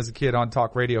listened to him as a kid on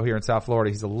talk radio here in South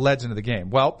Florida. He's a legend of the game.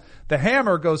 Well, the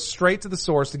Hammer goes straight to the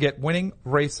source to get winning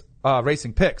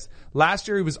racing picks. Last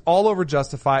year he was all over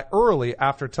Justify early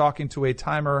after talking to a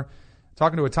timer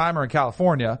in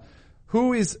California.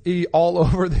 Who is he all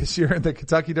over this year in the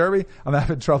Kentucky Derby? I'm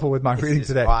having trouble with my reading is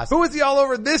today. awesome. Who is he all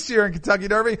over this year in Kentucky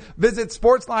Derby? Visit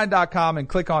sportsline.com and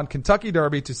click on Kentucky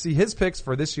Derby to see his picks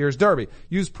for this year's Derby.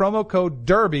 Use promo code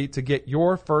DERBY to get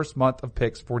your first month of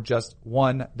picks for just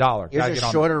 $1. Here's a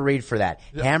shorter read for that.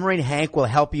 Hammering Hank will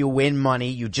help you win money.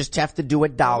 You just have to do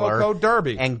 $1. Promo code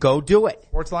DERBY. And go do it.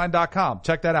 Sportsline.com.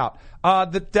 Check that out.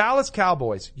 The Dallas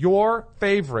Cowboys, your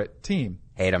favorite team.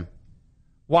 Hate him.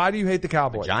 Why do you hate the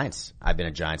Cowboys? Giants. I've been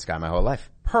a Giants guy my whole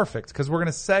life. Perfect, because we're going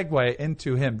to segue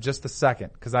into him just a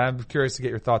second, because I'm curious to get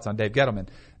your thoughts on Dave Gettleman.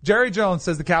 Jerry Jones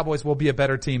says the Cowboys will be a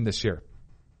better team this year.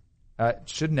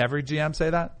 Shouldn't every GM say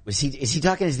that? Is he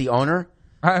talking as the owner,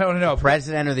 I don't know.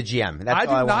 president, or the GM? That's I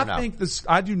all I do want not to know. think this.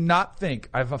 I do not think.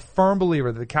 I'm a firm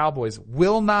believer that the Cowboys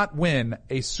will not win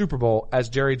a Super Bowl as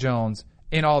Jerry Jones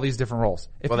in all these different roles.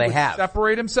 If Well, he they would have.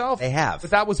 separate himself. They have.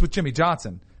 But that was with Jimmy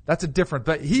Johnson. That's a different.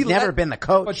 But He's never been the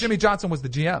coach. But Jimmy Johnson was the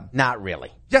GM. Not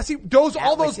really. Yes, all That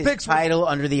those was his picks. title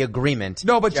under the agreement.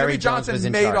 No, but Jerry Jimmy Jones was Johnson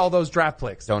in made charge. all those draft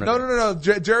picks. Don't No.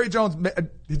 agree. Jerry Jones,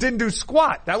 he didn't do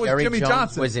squat. That was Jerry Jimmy Jones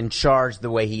Johnson. was in charge the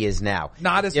way he is now.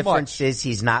 Not the as difference much. is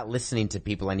he's not listening to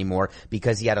people anymore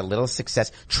because he had a little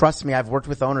success. Trust me, I've worked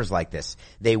with owners like this.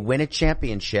 They win a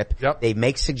championship. Yep. They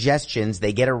make suggestions.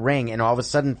 They get a ring, and all of a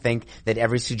sudden think that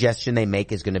every suggestion they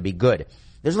make is going to be good.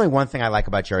 There's only one thing I like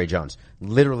about Jerry Jones.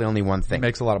 Literally only one thing. He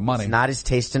makes a lot of money. It's not his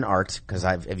taste in art, because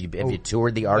have you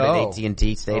toured the art No. at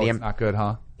AT&T Stadium? It's not good,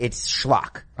 huh? It's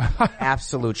schlock.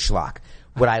 Absolute schlock.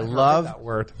 What I love, that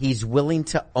word. he's willing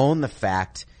to own the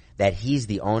fact that he's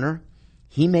the owner.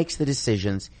 He makes the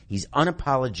decisions. He's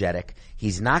unapologetic.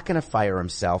 He's not going to fire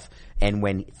himself. And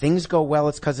when things go well,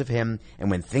 it's because of him. And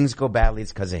when things go badly,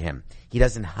 it's because of him. He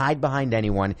doesn't hide behind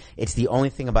anyone. It's the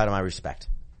only thing about him I respect.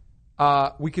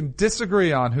 We can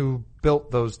disagree on who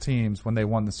built those teams when they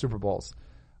won the Super Bowls.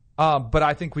 But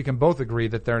I think we can both agree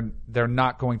that they're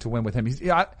not going to win with him.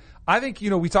 I think,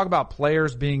 we talk about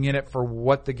players being in it for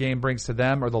what the game brings to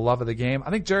them or the love of the game. I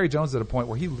think Jerry Jones is at a point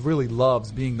where he really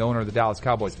loves being the owner of the Dallas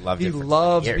Cowboys. He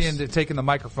loves taking the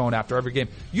microphone after every game.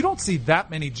 You don't see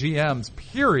that many GMs,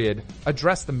 period,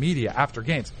 address the media after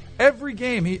games.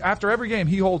 After every game,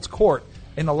 he holds court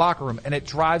in the locker room, and it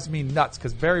drives me nuts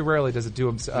because very rarely does it do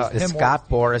him. He's the Scott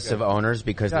Boras of owners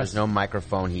because there's no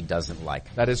microphone he doesn't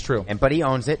like. That is true. But he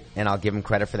owns it, and I'll give him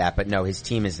credit for that. But no, his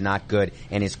team is not good,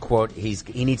 and his quote, he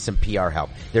needs some PR help.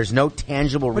 There's no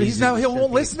tangible reason. But he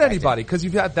won't listen to anybody because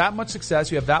you've had that much success,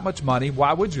 you have that much money.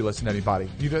 Why would you listen to anybody?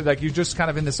 You're just kind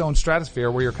of in this own stratosphere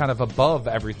where you're kind of above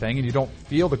everything, and you don't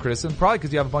feel the criticism. Probably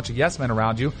because you have a bunch of yes men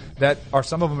around you that are,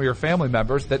 some of them are your family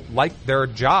members that like their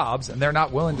jobs and they're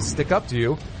not willing to stick up to you.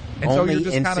 And only so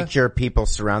you're just insecure people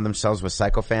surround themselves with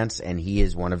psychophants, and he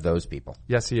is one of those people.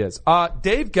 Yes, he is.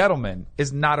 Dave Gettleman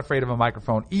is not afraid of a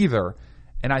microphone either,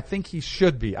 and I think he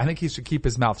should be. I think he should keep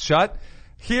his mouth shut.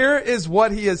 Here is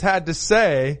what he has had to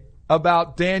say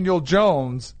about Daniel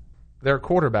Jones, their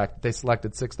quarterback that they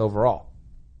selected 6th overall.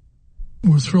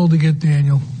 We're thrilled to get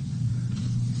Daniel.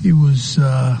 He was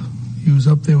up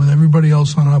there with everybody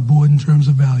else on our board in terms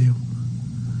of value.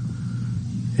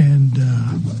 And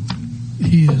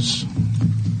he is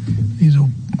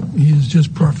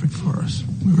just perfect for us.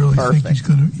 We really think he's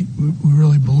going to. We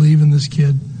really believe in this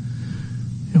kid,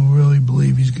 and we really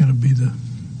believe he's going to be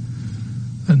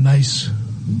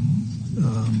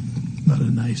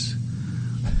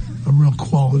a real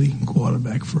quality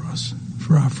quarterback for us,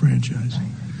 for our franchise.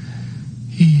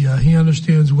 He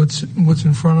understands what's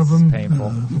in front of him. It's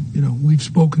painful. We've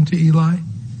spoken to Eli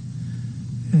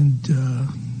and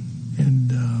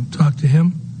talked to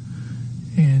him.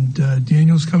 And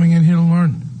Daniel's coming in here to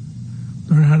learn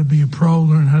how to be a pro,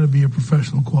 learn how to be a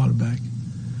professional quarterback.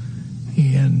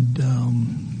 And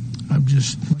I'm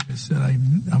just, like I said,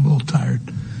 I'm a little tired.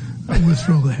 We're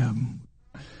thrilled to have him.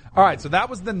 All right, so that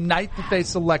was the night that they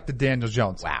selected Daniel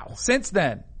Jones. Wow. Since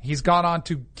then, he's gone on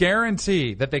to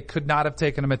guarantee that they could not have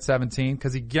taken him at 17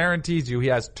 because he guarantees you he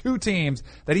has 2 teams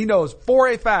that he knows for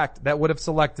a fact that would have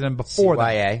selected him before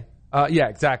CYA. Yeah,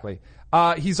 exactly.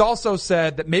 He's also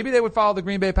said that maybe they would follow the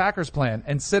Green Bay Packers plan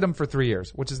and sit him for 3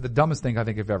 years, which is the dumbest thing I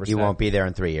think you've ever said. He won't be there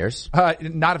in 3 years.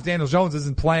 Not if Daniel Jones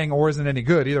isn't playing or isn't any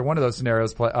good. Either one of those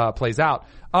scenarios plays out.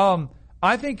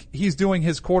 I think he's doing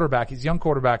his young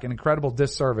quarterback, an incredible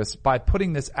disservice by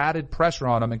putting this added pressure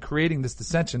on him and creating this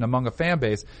dissension among a fan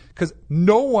base because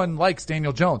no one likes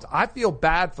Daniel Jones. I feel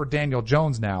bad for Daniel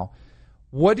Jones now.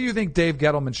 What do you think Dave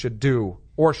Gettleman should do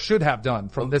or should have done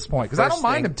from this point? Because I don't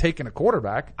mind him taking a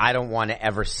quarterback. I don't want to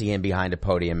ever see him behind a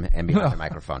podium and behind a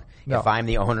microphone. No. If I'm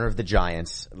the owner of the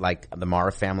Giants, like the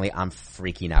Mara family, I'm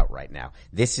freaking out right now.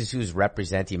 This is who's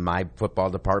representing my football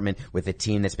department with a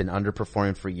team that's been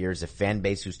underperforming for years, a fan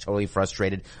base who's totally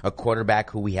frustrated, a quarterback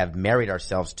who we have married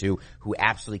ourselves to, who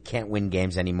absolutely can't win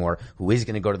games anymore, who is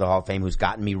going to go to the Hall of Fame, who's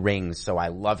gotten me rings, so I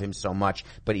love him so much,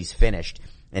 but he's finished.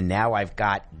 And now I've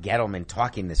got Gettleman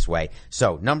talking this way.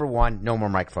 So, number 1, no more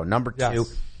microphone. Number 2,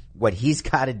 what he's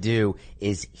got to do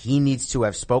is he needs to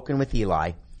have spoken with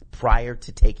Eli prior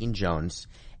to taking Jones,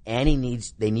 and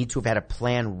they need to have had a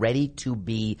plan ready to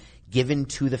be given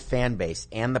to the fan base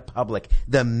and the public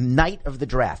the night of the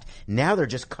draft. Now they're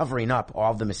just covering up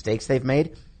all the mistakes they've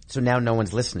made, so now no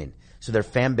one's listening. So their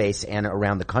fan base and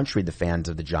around the country, the fans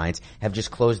of the Giants, have just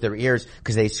closed their ears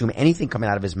because they assume anything coming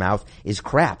out of his mouth is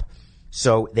crap.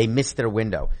 So they missed their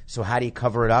window. So how do you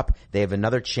cover it up? They have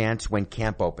another chance when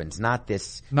camp opens. Not the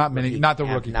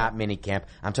rookie camp. Mini camp.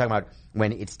 I'm talking about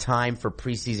when it's time for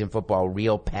preseason football,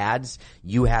 real pads.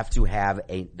 You have to have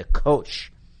the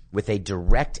coach with a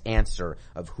direct answer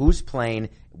of who's playing,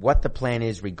 what the plan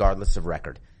is, regardless of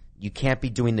record. You can't be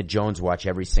doing the Jones watch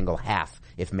every single half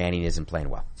if Manning isn't playing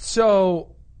well.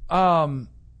 So,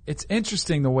 it's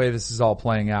interesting the way this is all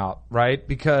playing out, right?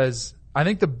 Because I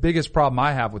think the biggest problem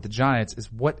I have with the Giants is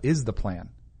what is the plan?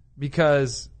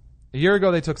 Because a year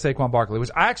ago they took Saquon Barkley,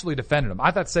 which I actually defended him.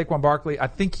 I thought Saquon Barkley, I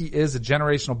think he is a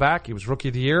generational back. He was Rookie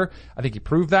of the Year. I think he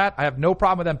proved that. I have no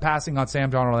problem with them passing on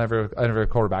Sam Darnold on every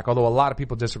quarterback, although a lot of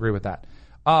people disagree with that.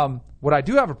 What I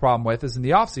do have a problem with is in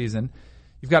the offseason,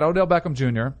 you've got Odell Beckham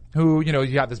Jr., who,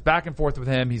 you have this back and forth with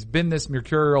him. He's been this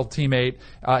mercurial teammate.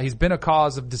 He's been a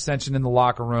cause of dissension in the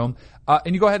locker room.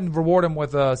 And you go ahead and reward him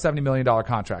with a $70 million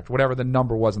contract, whatever the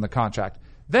number was in the contract.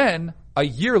 Then a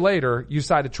year later, you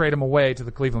decide to trade him away to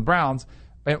the Cleveland Browns.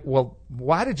 Well,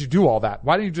 why did you do all that?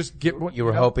 Why didn't you just get what you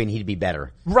were hoping he'd be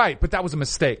better? Right, but that was a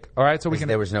mistake. All right, so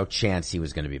there was no chance he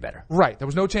was going to be better. Right, there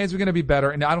was no chance he was going to be better,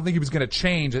 and I don't think he was going to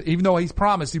change. Even though he's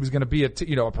promised he was going to be a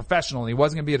professional and he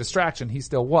wasn't going to be a distraction, he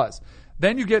still was.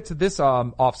 Then you get to this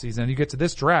offseason, you get to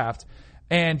this draft,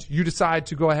 and you decide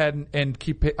to go ahead and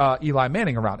keep Eli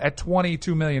Manning around at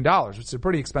 $22 million, which is a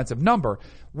pretty expensive number.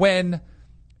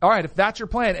 All right, if that's your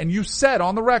plan, and you said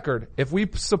on the record, if we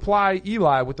supply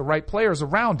Eli with the right players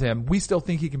around him, we still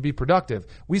think he can be productive.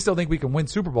 We still think we can win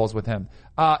Super Bowls with him.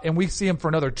 And we see him for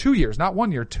another 2 years, not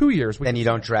 1 year, 2 years. Then you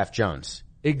don't draft Jones.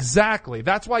 Exactly.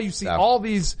 That's why you see all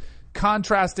these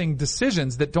contrasting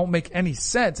decisions that don't make any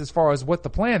sense as far as what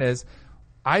the plan is.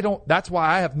 That's why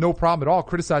I have no problem at all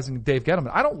criticizing Dave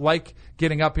Gettleman. I don't like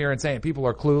getting up here and saying people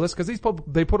are clueless because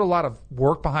they put a lot of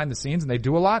work behind the scenes and they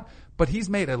do a lot, but he's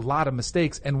made a lot of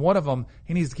mistakes, and one of them,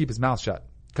 he needs to keep his mouth shut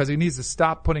because he needs to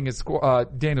stop putting his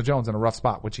Daniel Jones in a rough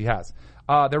spot, which he has.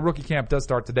 Their rookie camp does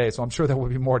start today, so I'm sure there will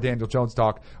be more Daniel Jones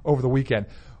talk over the weekend.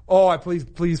 Oh,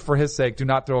 please, for his sake, do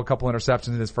not throw a couple interceptions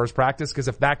in his first practice, because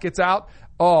if that gets out,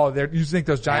 you think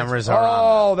those Giants,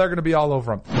 they're going to be all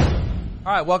over him.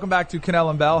 All right, welcome back to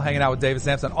Cannell and Bell, hanging out with David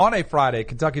Sampson on a Friday,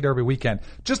 Kentucky Derby weekend.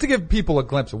 Just to give people a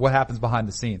glimpse of what happens behind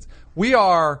the scenes. We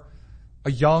are a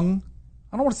young,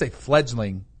 I don't want to say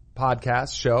fledgling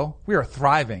podcast show. We are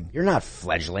thriving. You're not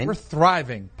fledgling. We're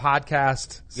thriving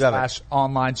podcast /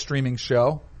 online streaming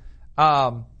show.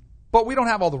 But we don't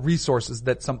have all the resources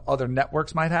that some other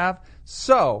networks might have.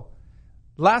 So,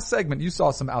 last segment, you saw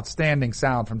some outstanding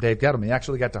sound from Dave Gettleman. You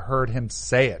actually got to heard him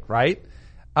say it, right?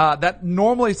 That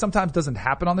normally sometimes doesn't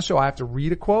happen on the show. I have to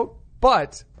read a quote,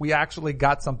 but we actually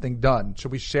got something done.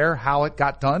 Should we share how it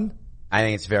got done? I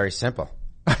think it's very simple.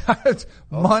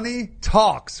 Money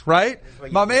talks, right?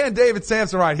 My man David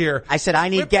Sampson right here. I said I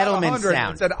need Gettleman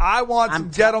sound. Said I want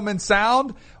some Gettleman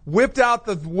sound. Whipped out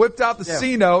the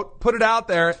C note, put it out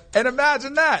there, and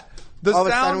imagine that. The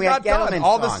sound got done.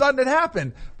 All of a sudden it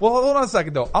happened. Well, hold on a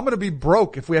second though. I'm going to be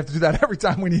broke if we have to do that every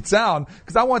time we need sound,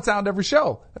 because I want sound every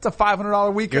show. That's a $500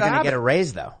 a week. You're going to get a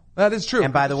raise though. That is true.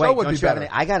 And by the way,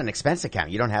 I got an expense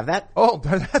account. You don't have that? Oh,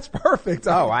 that's perfect.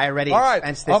 Oh, I already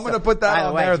expensed this. I'm going to put that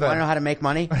on there then. Do you want to know how to make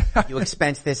money? You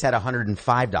expense this at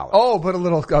 $105. Oh, put a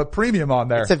little premium on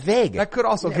there. It's a VIG. That could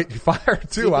also get you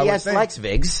fired too. CBS likes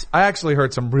VIGs. I actually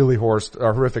heard some really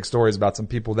horrific stories about some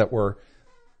people that were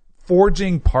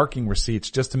forging parking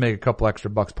receipts just to make a couple extra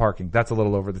bucks parking. That's a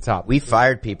little over the top. We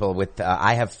fired people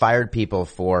I have fired people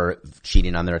for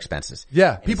cheating on their expenses.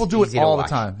 Yeah, people do it all the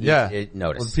time. Yeah.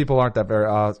 Notice. Well, people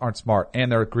aren't smart,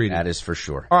 and they're greedy. That is for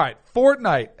sure. All right.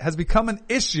 Fortnite has become an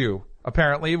issue,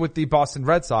 apparently, with the Boston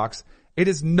Red Sox. It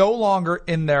is no longer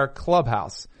in their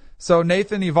clubhouse. So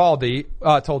Nathan Eovaldi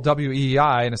told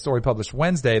WEEI in a story published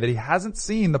Wednesday that he hasn't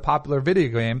seen the popular video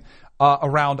game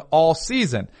around all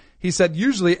season. He said,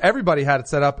 usually everybody had it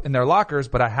set up in their lockers,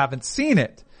 but I haven't seen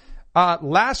it.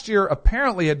 Last year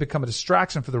apparently had become a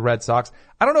distraction for the Red Sox.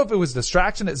 I don't know if it was a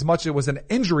distraction as much as it was an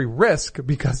injury risk,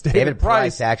 because David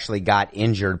Price actually got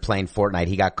injured playing Fortnite.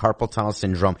 He got carpal tunnel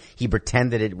syndrome. He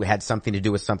pretended it had something to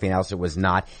do with something else. It was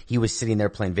not. He was sitting there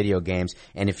playing video games,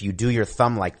 and if you do your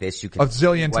thumb like this, you can a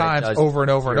zillion times over and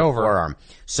over and over. Forearm.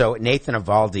 So Nathan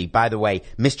Eovaldi, by the way,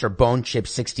 Mr. Bone Chip,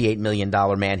 $68 million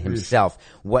man himself.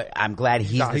 I'm glad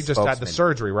he just had the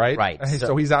surgery, right? Right.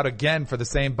 So he's out again for the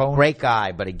same bone. Great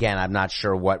guy, but again, I'm not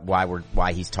sure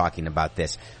why he's talking about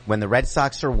this. When the Red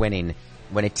Sox are winning,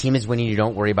 when a team is winning, you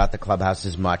don't worry about the clubhouse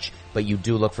as much, but you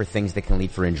do look for things that can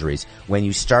lead for injuries. When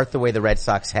you start the way the Red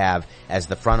Sox have as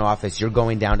the front office, you're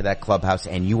going down to that clubhouse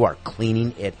and you are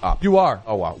cleaning it up. You are.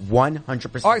 Oh,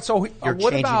 100%. All right, so you're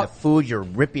changing the food, you're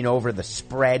ripping over the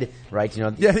spread, right? You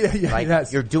know, yeah. Right?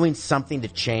 Yes. You're doing something to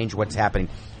change what's happening.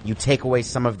 You take away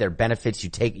some of their benefits.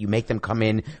 You make them come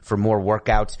in for more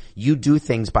workouts. You do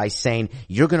things by saying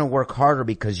you're going to work harder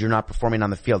because you're not performing on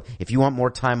the field. If you want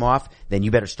more time off, then you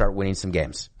better start winning some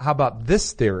games. How about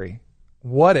this theory?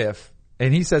 What if,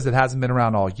 and he says it hasn't been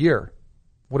around all year,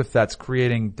 what if that's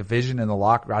creating division in the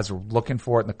locker? Guys are looking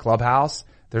for it in the clubhouse.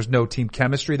 There's no team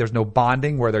chemistry. There's no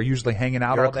bonding where they're usually hanging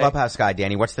out all day. You're a clubhouse guy,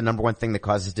 Danny. What's the number one thing that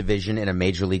causes division in a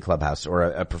major league clubhouse or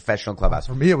a professional clubhouse?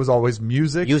 For me, it was always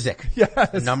music. Music.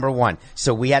 Yes. Number one.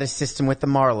 So we had a system with the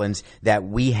Marlins that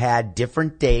we had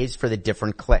different days for the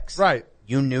different cliques. Right.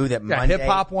 You knew that Monday. Hip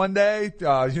hop one day,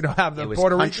 have the it was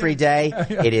Puerto country Rican day.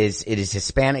 Yeah. It is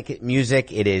Hispanic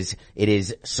music. It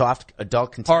is soft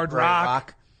adult contemporary hard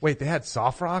rock. Wait, they had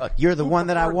soft rock? You're the one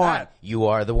that I want. You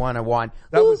are the one I want.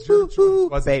 That was your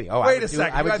choice, baby. Oh, wait a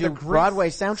second. I would do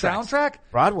Broadway soundtrack. Soundtrack?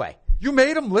 Broadway. You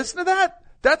made them listen to that?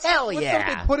 That's Hell what yeah.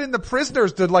 stuff they put in the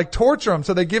prisoners to like torture them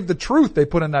so they give the truth. They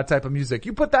put in that type of music.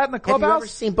 You put that in the Have you clubhouse? ever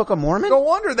seen Book of Mormon? No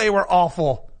wonder they were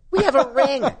awful. We have a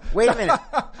ring. Wait a minute.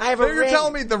 I have a You're ring.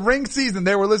 telling me the Ring season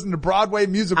they were listening to Broadway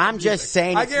music. I'm just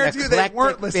saying I it's guarantee an you they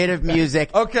weren't eclectic listening bit of to that.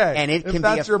 music. Okay. And it if can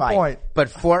that's be a your fight. point.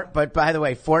 But by the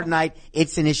way, Fortnite,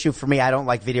 it's an issue for me. I don't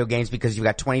like video games because you've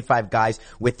got 25 guys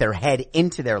with their head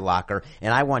into their locker,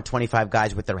 and I want 25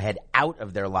 guys with their head out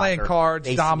of their locker. Playing cards,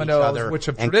 facing each dominoes, other which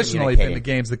have and traditionally been the communicating.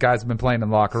 games that guys have been playing in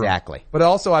the locker room. Exactly. But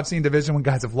also I've seen Division I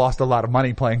guys have lost a lot of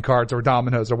money playing cards or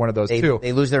dominoes or one of those too.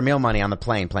 They lose their meal money on the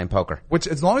plane playing poker. Which,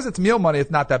 as long as it's meal money,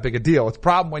 it's not that big a deal. It's a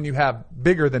problem when you have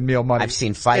bigger than meal money. I've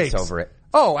seen fights stakes. over it.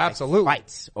 Oh, absolutely.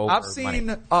 Fights over I've seen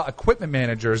money. Equipment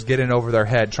managers get in over their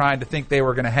head trying to think they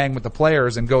were going to hang with the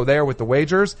players and go there with the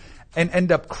wagers and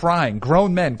end up crying.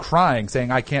 Grown men crying,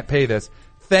 saying, I can't pay this.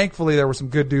 Thankfully, there were some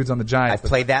good dudes on the Giants. I've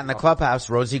played that in the clubhouse.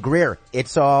 Rosie Greer.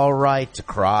 It's all right to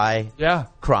cry. Yeah.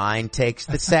 Crying takes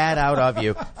the sad out of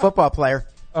you. Football player.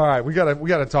 All right, we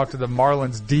gotta talk to the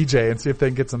Marlins DJ and see if they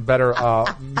can get some better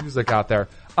music out there.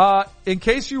 In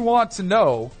case you want to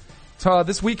know,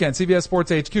 this weekend, CBS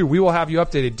Sports HQ, we will have you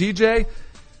updated. DJ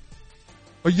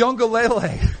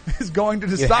Oyungalele is going to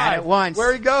You had decide it once.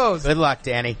 where he goes. Good luck,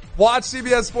 Danny. Watch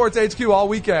CBS Sports HQ all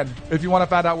weekend if you want to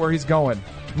find out where he's going.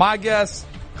 My guess,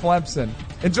 Clemson.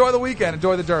 Enjoy the weekend.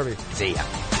 Enjoy the Derby. See ya.